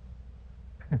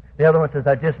 The other one says,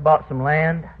 I just bought some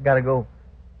land, got to go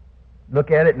look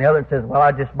at it. And the other one says, well,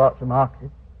 I just bought some oxen.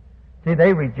 See,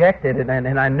 they rejected it,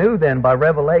 and I knew then by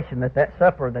revelation that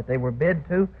supper that they were bid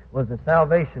to was a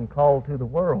salvation call to the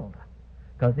world.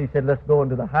 Because he said, let's go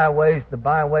into the highways, the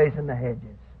byways, and the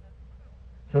hedges.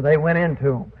 So they went into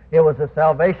them. It was a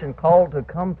salvation call to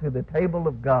come to the table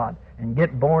of God and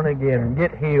get born again and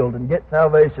get healed and get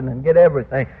salvation and get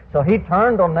everything. So he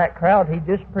turned on that crowd he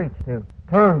just preached to.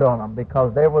 Turned on them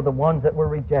because they were the ones that were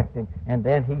rejecting. And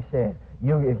then he said,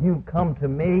 if you come to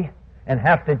me and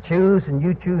have to choose, and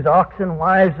you choose oxen,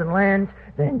 wives, and lands,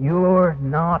 then you're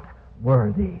not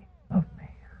worthy of me.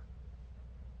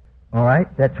 All right?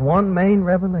 That's one main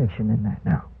revelation in that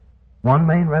now. One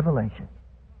main revelation.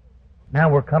 Now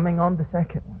we're coming on the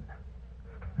second one.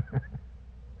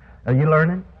 Are you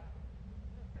learning?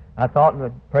 I thought,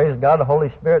 praise God, the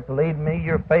Holy Spirit to lead me.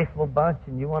 You're a faithful bunch,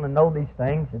 and you want to know these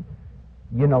things. And,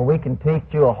 you know, we can teach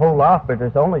you a whole lot, but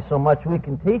there's only so much we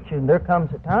can teach you. And there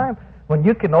comes a time when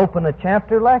you can open a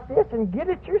chapter like this and get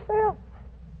it yourself.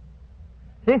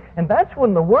 See, and that's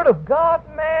when the Word of God,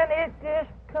 man, it just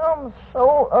comes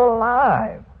so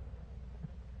alive.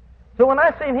 So when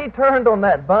I seen he turned on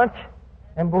that bunch,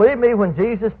 and believe me, when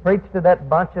Jesus preached to that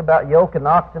bunch about yoke and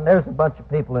oxen, there's a bunch of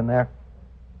people in there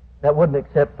that wouldn't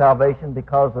accept salvation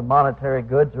because of monetary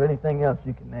goods or anything else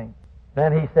you can name.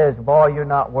 Then he says, boy, you're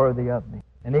not worthy of me.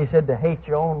 And he said to hate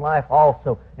your own life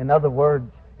also. In other words,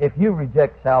 if you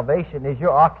reject salvation, is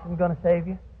your oxen going to save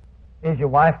you? Is your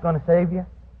wife going to save you?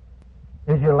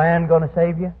 Is your land going to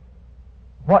save you?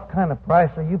 What kind of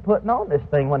price are you putting on this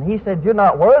thing? When he said, you're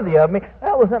not worthy of me,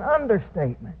 that was an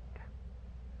understatement.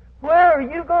 Where are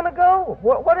you going to go?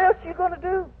 What else are you going to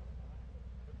do?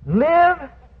 Live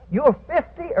your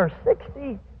 50 or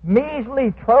 60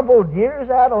 measly troubled years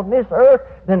out on this earth,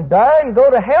 then die and go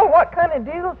to hell? What kind of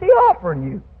deal is he offering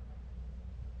you?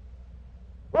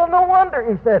 Well, no wonder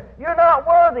he said, you're not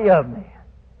worthy of me.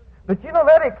 But you know,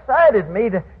 that excited me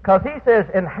because he says,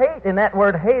 and hate, and that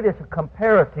word hate is a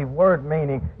comparative word,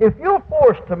 meaning if you're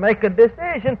forced to make a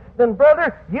decision, then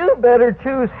brother, you better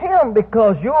choose him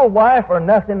because your wife or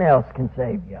nothing else can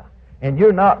save you. And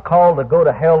you're not called to go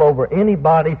to hell over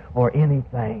anybody or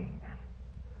anything.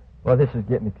 Well, this is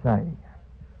getting exciting.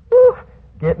 Whew,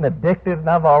 getting addicted, and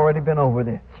I've already been over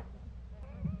this.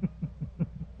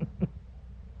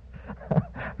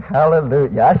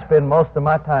 Hallelujah. I spend most of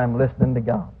my time listening to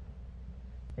God.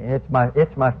 It's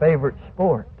my favorite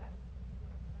sport.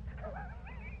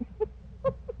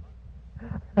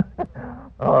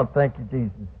 Oh, thank you,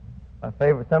 Jesus. My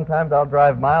favorite. Sometimes I'll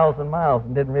drive miles and miles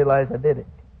and didn't realize I did it.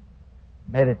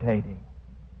 Meditating.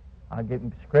 I'll get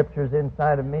scriptures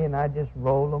inside of me and I just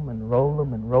roll them and roll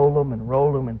them and roll them and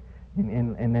roll them and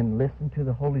then listen to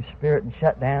the Holy Spirit and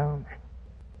shut down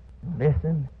and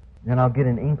listen. Then I'll get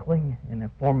an inkling and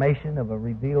a formation of a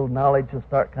revealed knowledge will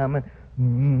start coming.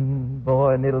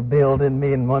 Boy, and it'll build in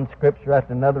me, and one scripture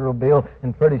after another will build,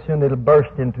 and pretty soon it'll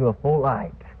burst into a full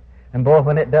light. And boy,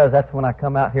 when it does, that's when I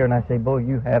come out here and I say, boy,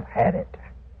 you have had it.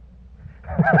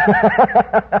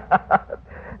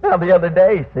 Now, the other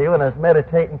day, see, when I was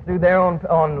meditating through there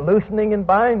on loosening and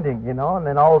binding, you know, and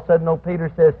then all of a sudden old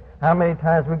Peter says, how many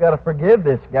times we got to forgive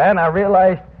this guy? And I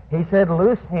realized he said,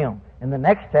 loose him. In the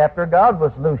next chapter, God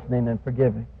was loosening and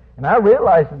forgiving. And I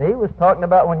realized that he was talking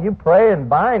about when you pray and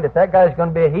bind, if that guy's going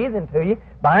to be a heathen to you,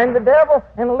 bind the devil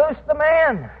and loose the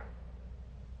man.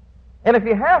 And if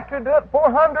you have to, do it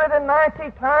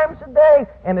 490 times a day,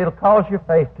 and it'll cause your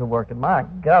faith to work. And my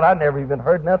God, I never even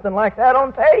heard nothing like that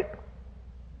on tape.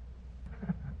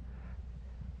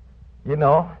 You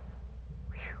know,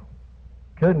 whew,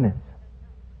 goodness.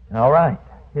 All right,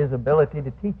 his ability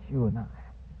to teach you and I.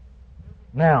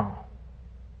 Now,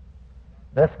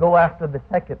 let's go after the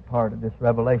second part of this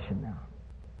revelation now.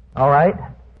 All right?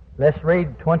 Let's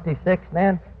read 26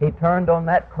 then. He turned on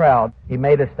that crowd. He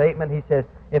made a statement. He says,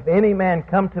 if any man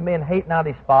come to me and hate not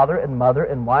his father and mother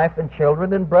and wife and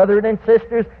children and brethren and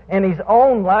sisters and his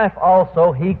own life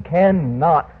also, he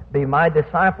cannot be my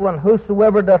disciple. And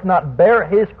whosoever doth not bear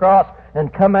his cross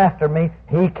and come after me,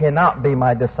 he cannot be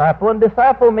my disciple. And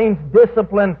disciple means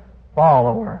disciplined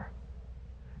follower.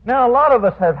 Now, a lot of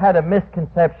us have had a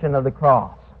misconception of the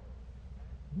cross.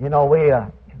 You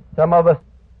know, some of us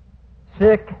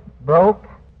sick, broke,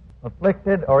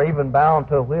 afflicted, or even bound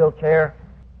to a wheelchair.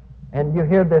 And you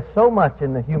hear this so much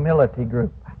in the humility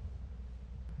group.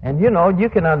 And you know, you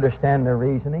can understand their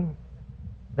reasoning.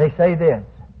 They say this,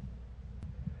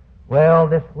 well,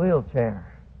 this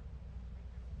wheelchair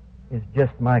is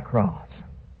just my cross.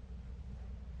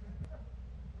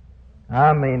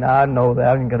 I mean, I know that.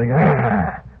 I'm going to go,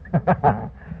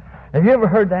 have you ever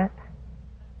heard that?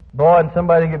 Boy, and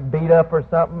somebody get beat up or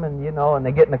something, and you know, and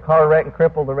they get in a car wreck and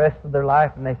cripple the rest of their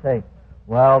life, and they say,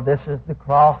 well, this is the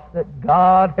cross that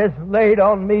God has laid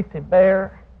on me to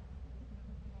bear.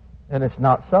 And it's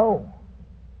not so.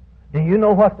 Do you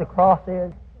know what the cross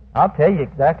is? I'll tell you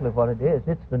exactly what it is.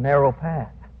 It's the narrow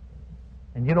path.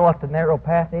 And you know what the narrow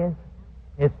path is?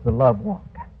 It's the love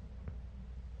walk.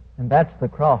 And that's the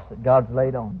cross that God's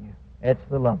laid on you. It's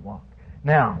the love walk.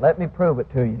 Now, let me prove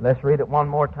it to you. Let's read it one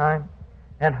more time.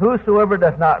 And whosoever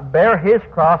does not bear his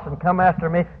cross and come after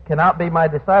me cannot be my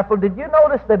disciple. Did you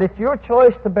notice that it's your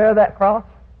choice to bear that cross?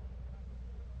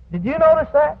 Did you notice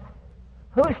that?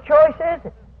 Whose choice is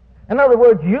it? In other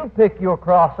words, you pick your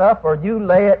cross up or you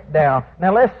lay it down.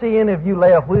 Now let's see any of you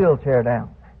lay a wheelchair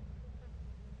down.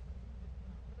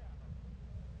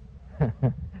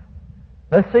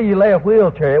 Let's see you lay a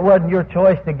wheelchair. It wasn't your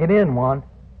choice to get in one.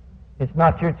 It's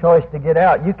not your choice to get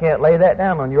out. You can't lay that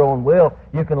down on your own will.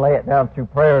 You can lay it down through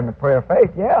prayer and the prayer of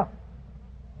faith. Yeah,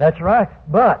 that's right.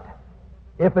 But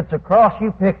if it's a cross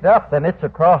you picked up, then it's a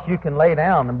cross you can lay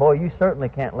down. And boy, you certainly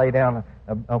can't lay down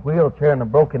a wheelchair and a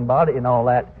broken body and all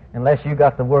that unless you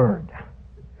got the Word.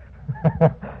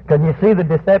 Can you see the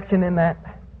deception in that?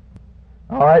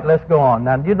 All right, let's go on.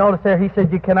 Now, you notice there he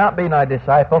said you cannot be my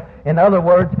disciple. In other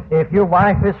words, if your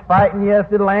wife is fighting you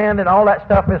at the land and all that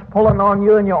stuff is pulling on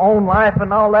you in your own life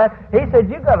and all that, he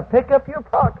said you've got to pick up your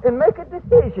cross and make a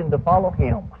decision to follow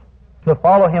him. To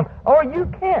follow him. Or you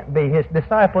can't be his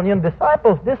disciple. And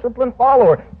disciples, disciplined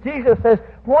follower. Jesus says,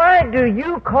 why do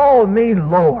you call me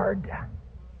Lord?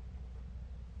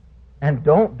 And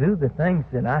don't do the things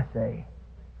that I say.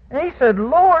 And he said,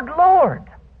 Lord, Lord.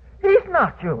 He's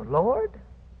not your Lord.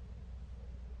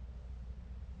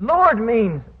 Lord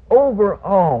means over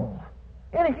all.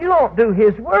 And if you don't do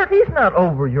his word, he's not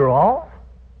over your all.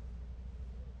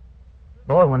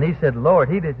 Boy, when he said Lord,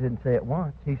 he didn't say it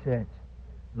once. He said,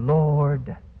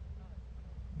 Lord,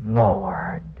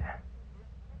 Lord.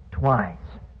 Twice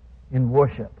in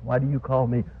worship. Why do you call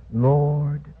me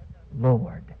Lord,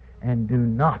 Lord? And do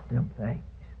not them things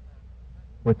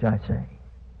which I say.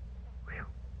 Whew.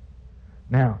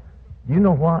 Now, you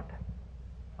know what?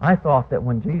 I thought that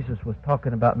when Jesus was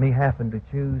talking about me having to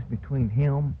choose between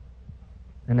him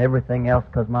and everything else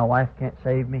because my wife can't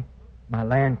save me, my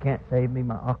land can't save me,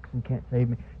 my oxen can't save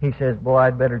me, he says, boy,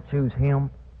 I'd better choose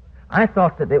him. I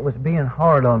thought that it was being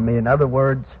hard on me. In other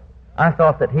words, I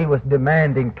thought that he was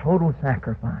demanding total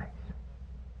sacrifice.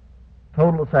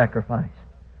 Total sacrifice.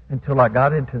 Until I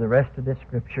got into the rest of the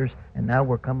Scriptures, and now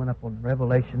we're coming up on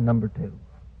Revelation number 2.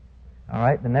 All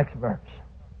right, the next verse.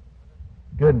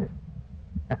 Goodness.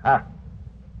 All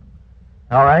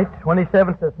right,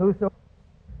 27 says, Whoso.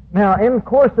 Now, in the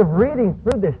course of reading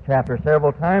through this chapter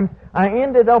several times, I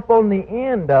ended up on the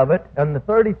end of it, on the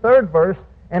 33rd verse,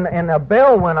 and a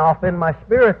bell went off in my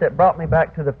spirit that brought me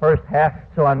back to the first half,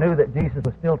 so I knew that Jesus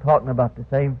was still talking about the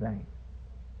same thing.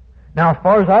 Now, as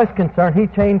far as I was concerned, he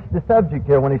changed the subject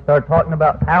here when he started talking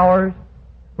about towers,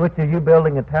 which are you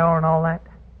building a tower and all that?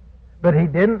 But he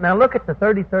didn't. Now, look at the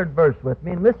 33rd verse with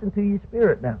me and listen to your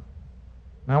spirit now.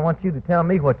 Now, I want you to tell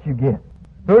me what you get.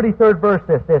 33rd verse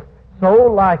says this, so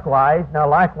likewise, now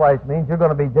likewise means you're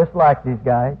going to be just like these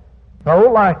guys. So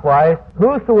likewise,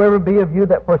 whosoever be of you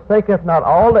that forsaketh not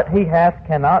all that he hath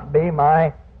cannot be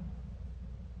my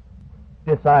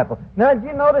disciple. Now, did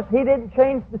you notice he didn't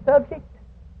change the subject?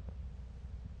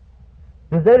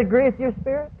 Does that agree with your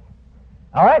spirit?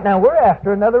 All right, now we're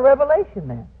after another revelation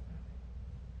then.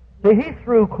 See, he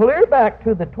threw clear back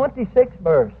to the 26th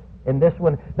verse in this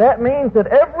one. That means that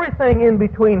everything in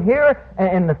between here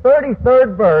and the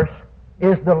 33rd verse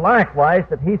is the likewise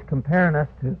that he's comparing us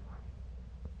to.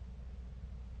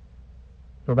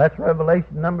 So that's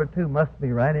Revelation number 2, must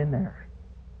be right in there.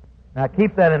 Now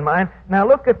keep that in mind. Now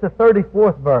look at the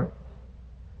 34th verse.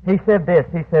 He said this,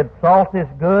 he said, salt is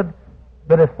good,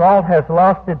 but if salt has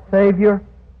lost its Savior,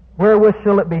 wherewith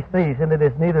shall it be seasoned? It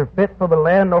is neither fit for the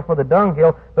land nor for the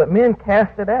dunghill, but men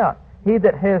cast it out. He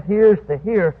that has ears to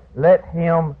hear, let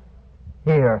him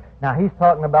hear. Now, he's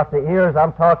talking about the ears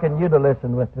I'm talking you to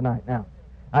listen with tonight. Now,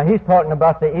 he's talking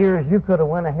about the ears you could have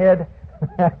went ahead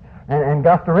and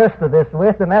got the rest of this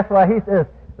with, and that's why he says,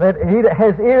 let he that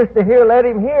has ears to hear, let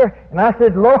him hear. And I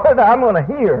said, Lord, I'm going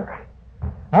to hear.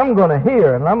 I'm going to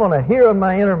hear, and I'm going to hear in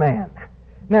my inner man.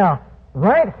 Now,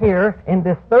 right here in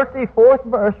this 34th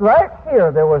verse, right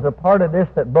here, there was a part of this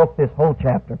that broke this whole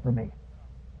chapter for me.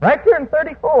 Right here in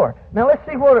 34. Now let's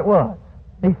see what it was.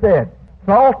 He said,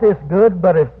 salt is good,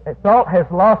 but if salt has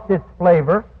lost its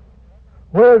flavor,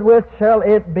 wherewith shall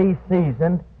it be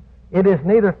seasoned? It is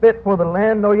neither fit for the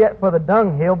land nor yet for the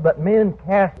dunghill, but men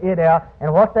cast it out.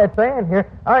 And what's that saying here?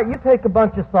 All right, you take a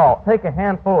bunch of salt. Take a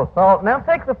handful of salt. Now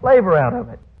take the flavor out of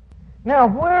it. Now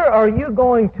where are you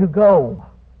going to go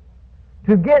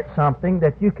to get something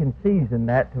that you can season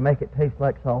that to make it taste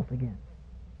like salt again?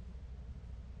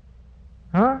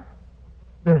 Huh?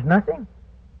 There's nothing.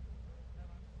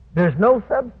 There's no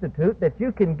substitute that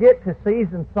you can get to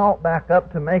season salt back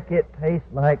up to make it taste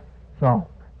like salt.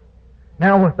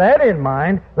 Now, with that in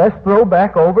mind, let's throw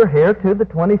back over here to the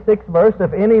 26th verse.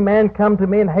 If any man come to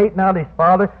me and hate not his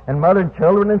father and mother and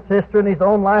children and sister and his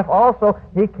own life also,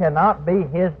 he cannot be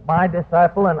my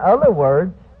disciple. In other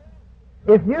words,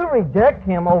 if you reject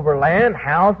him over land,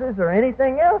 houses, or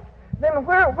anything else, then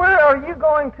where are you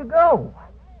going to go?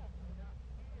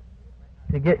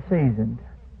 to get seasoned,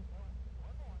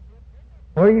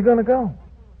 where are you going to go?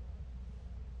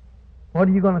 What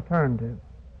are you going to turn to?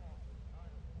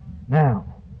 Now,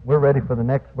 we're ready for the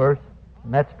next verse,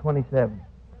 and that's 27.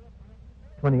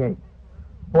 28.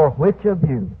 For which of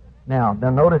you... Now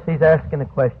notice he's asking a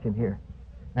question here.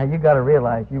 Now you got to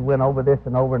realize, you went over this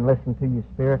and over and listened to your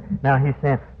spirit. Now he's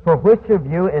saying, for which of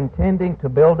you intending to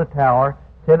build a tower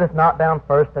sitteth not down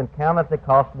first and counteth the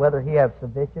cost whether he have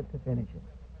sufficient to finish it?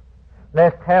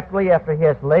 Lest haply after he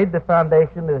has laid the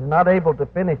foundation and is not able to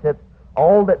finish it,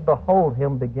 all that behold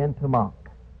him begin to mock,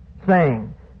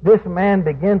 saying, this man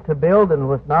began to build and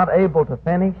was not able to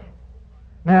finish.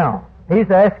 Now, he's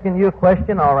asking you a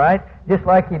question, all right, just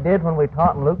like he did when we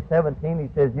taught in Luke 17. He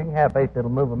says, you can have faith that'll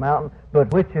move a mountain,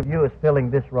 but which of you is filling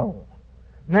this role?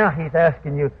 Now he's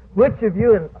asking you, which of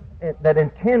you that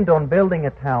intend on building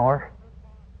a tower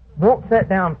won't sit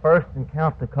down first and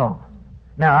count the cost?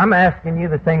 Now, I'm asking you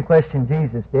the same question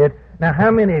Jesus did. Now, how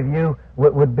many of you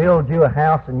would build you a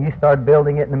house and you started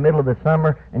building it in the middle of the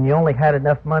summer and you only had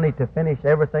enough money to finish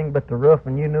everything but the roof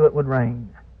and you knew it would rain?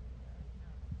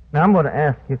 Now, I'm going to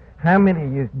ask you, how many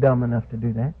of you is dumb enough to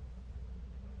do that?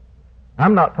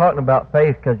 I'm not talking about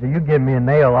faith, because if you give me a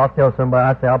nail, I'll tell somebody,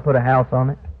 I say, I'll put a house on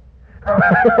it.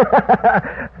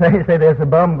 They say there's a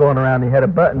bum going around, he had a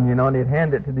button, and he'd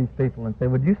hand it to these people and say,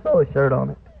 would you sew a shirt on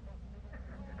it?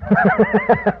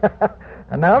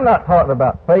 And now I'm not talking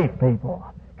about faith, people,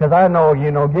 because I know,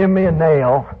 give me a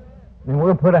nail and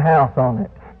we'll put a house on it.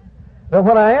 But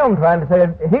what I am trying to say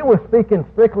is, he was speaking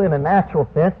strictly in a natural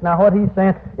sense. Now what he's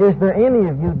saying, is there any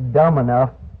of you dumb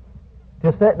enough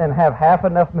to sit and have half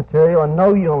enough material and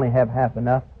know you only have half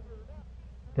enough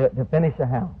to finish a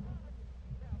house?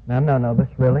 Now, none of us,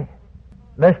 really.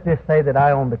 Let's just say that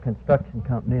I owned a construction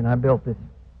company and I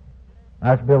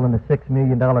was building a $6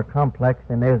 million complex,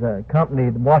 and there's a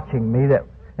company watching me that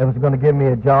was going to give me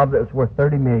a job that was worth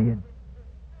 $30 million.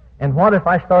 And what if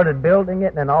I started building it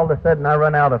and then all of a sudden I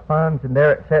run out of funds and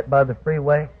there it's set by the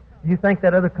freeway? Do you think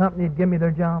that other company would give me their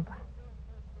job?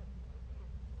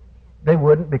 They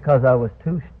wouldn't, because I was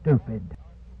too stupid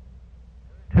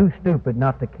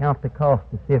not to count the cost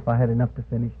to see if I had enough to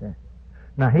finish that.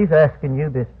 Now he's asking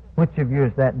you this, which of you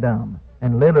is that dumb?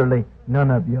 And literally, none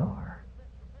of you are.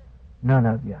 None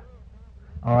of you.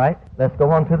 All right, let's go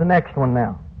on to the next one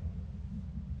now.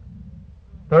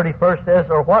 31st says,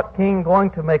 or what king going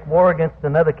to make war against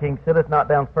another king sitteth not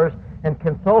down first and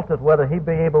consulteth whether he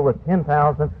be able with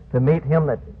 10,000 to meet him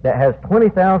that has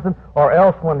 20,000, or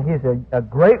else when he's a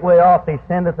great way off he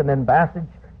sendeth an embassage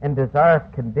and desireth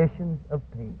conditions of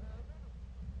peace?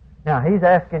 Now he's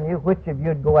asking you, which of you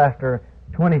would go after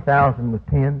 20,000 with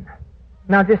 10?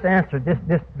 Now just answer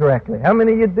just directly. How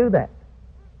many of you do that?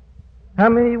 How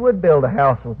many of you would build a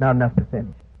house with not enough to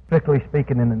finish? Strictly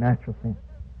speaking, in the natural sense.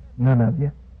 None of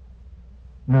you.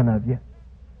 None of you.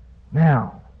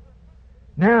 Now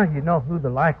you know who the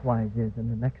likewise is in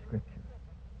the next scripture.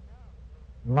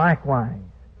 Likewise.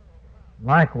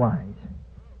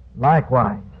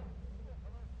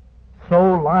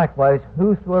 So likewise,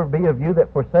 whosoever be of you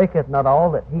that forsaketh not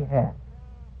all that he hath.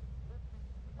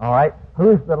 All right?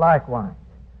 Who's the likewise?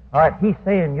 All right, he's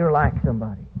saying you're like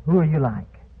somebody. Who are you like?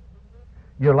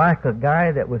 You're like a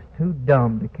guy that was too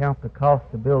dumb to count the cost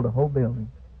to build a whole building.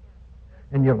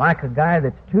 And you're like a guy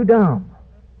that's too dumb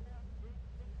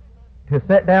to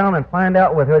sit down and find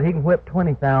out whether he can whip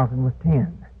 20,000 with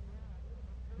 10.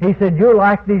 He said, you're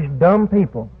like these dumb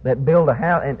people that build a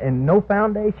house and no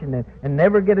foundation and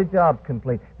never get a job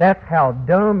complete. That's how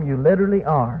dumb you literally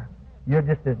are. You're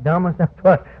just as dumb as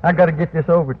that. I got to get this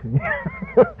over to you.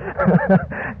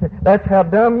 That's how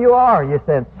dumb you are. You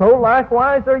said, so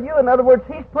likewise are you. In other words,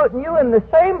 he's putting you in the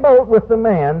same boat with the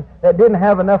man that didn't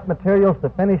have enough materials to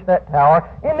finish that tower,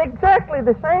 in exactly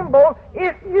the same boat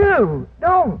if you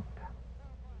don't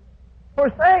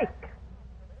forsake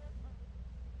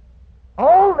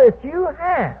all that you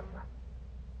have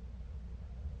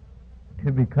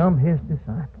to become his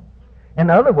disciples. In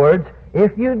other words,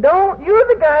 if you don't, you're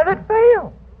the guy that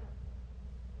fails.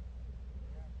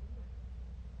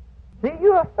 See,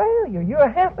 you're a failure. You're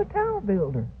a half a tower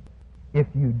builder if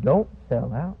you don't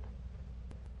sell out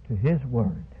to his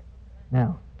word.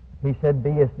 Now, he said,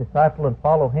 be his disciple and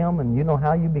follow him, and you know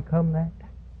how you become that?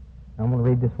 I'm going to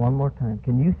read this one more time.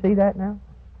 Can you see that now?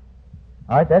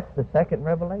 All right, that's the second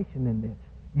revelation in this.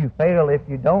 You fail if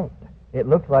you don't. It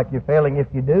looks like you're failing if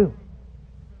you do.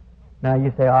 Now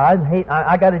you say,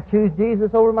 I got to choose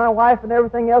Jesus over my wife and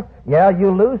everything else. Yeah,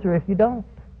 you'll lose her if you don't.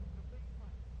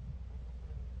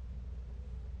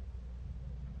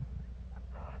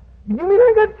 You mean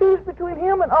I got to choose between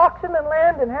him and oxen and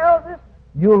land and houses?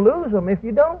 You'll lose them if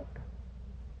you don't.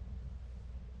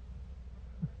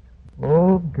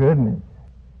 Oh, goodness.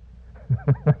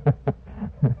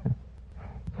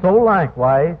 So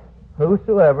likewise,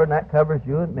 whosoever, and that covers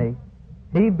you and me,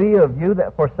 he be of you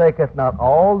that forsaketh not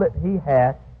all that he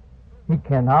hath, he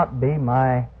cannot be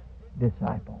my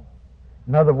disciple.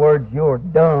 In other words, you're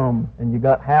dumb and you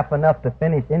got half enough to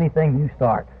finish anything you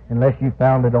start unless you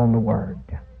found it on the Word.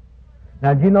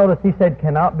 Now, did you notice he said,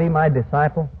 cannot be my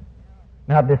disciple?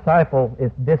 Now, disciple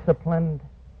is disciplined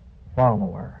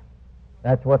follower.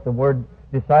 That's what the word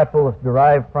disciple is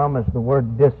derived from, is the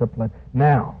word discipline.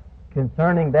 Now,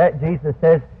 concerning that, Jesus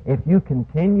says, if you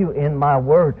continue in my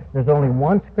word, there's only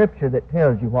one scripture that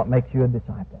tells you what makes you a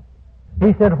disciple.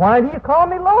 He said, why do you call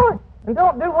me Lord and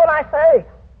don't do what I say?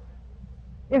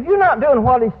 If you're not doing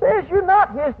what he says, you're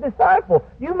not his disciple.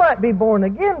 You might be born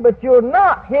again, but you're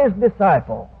not his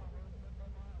disciple.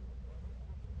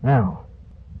 Now,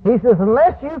 he says,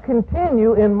 unless you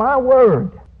continue in my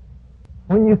word,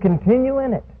 when you continue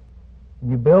in it,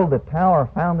 you build a tower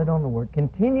founded on the word,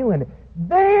 continue in it,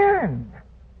 then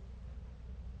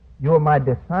you're my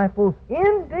disciples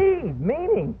indeed,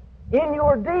 meaning in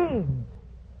your deeds.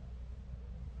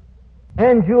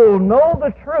 And you'll know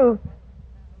the truth,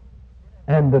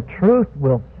 and the truth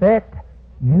will set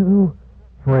you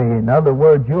free. In other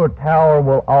words, your tower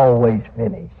will always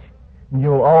finish.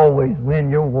 You'll always win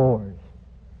your wars.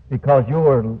 Because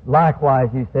you're, likewise,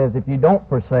 he says, if you don't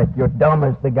forsake, you're dumb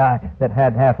as the guy that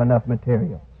had half enough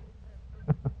materials.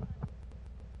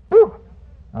 Whew.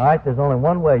 All right, there's only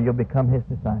one way you'll become his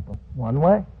disciple. One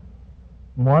way.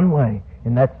 One way.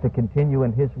 And that's to continue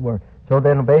in his word. So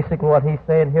then basically what he's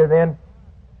saying here then,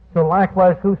 so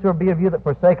likewise whosoever be of you that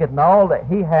forsaketh not all that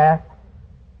he hath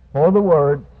for the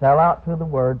word, sell out to the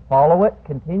word, follow it,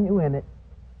 continue in it,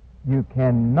 you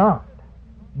cannot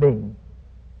be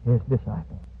his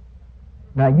disciple.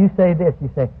 Now you say this, you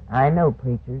say, I know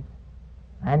preachers.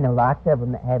 I know lots of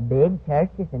them that have big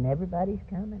churches and everybody's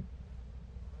coming.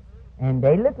 And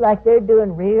they look like they're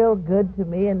doing real good to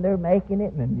me and they're making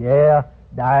it. And yeah,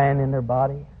 dying in their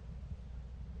body.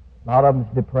 A lot of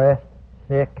them's depressed,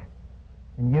 sick,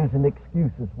 and using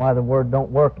excuses why the word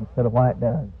don't work instead of why it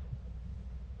does.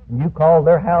 And you call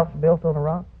their house built on a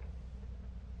rock?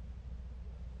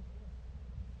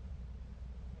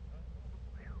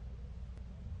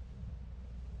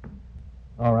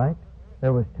 All right.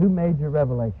 There was two major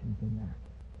revelations in there.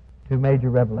 Two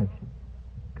major revelations.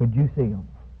 Could you see them?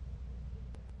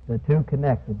 The two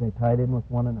connected. They tied in with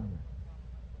one another.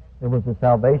 There was the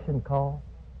salvation call,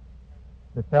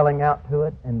 the selling out to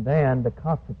it, and then the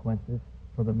consequences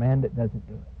for the man that doesn't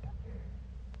do it.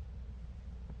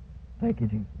 Thank you,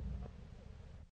 Jesus.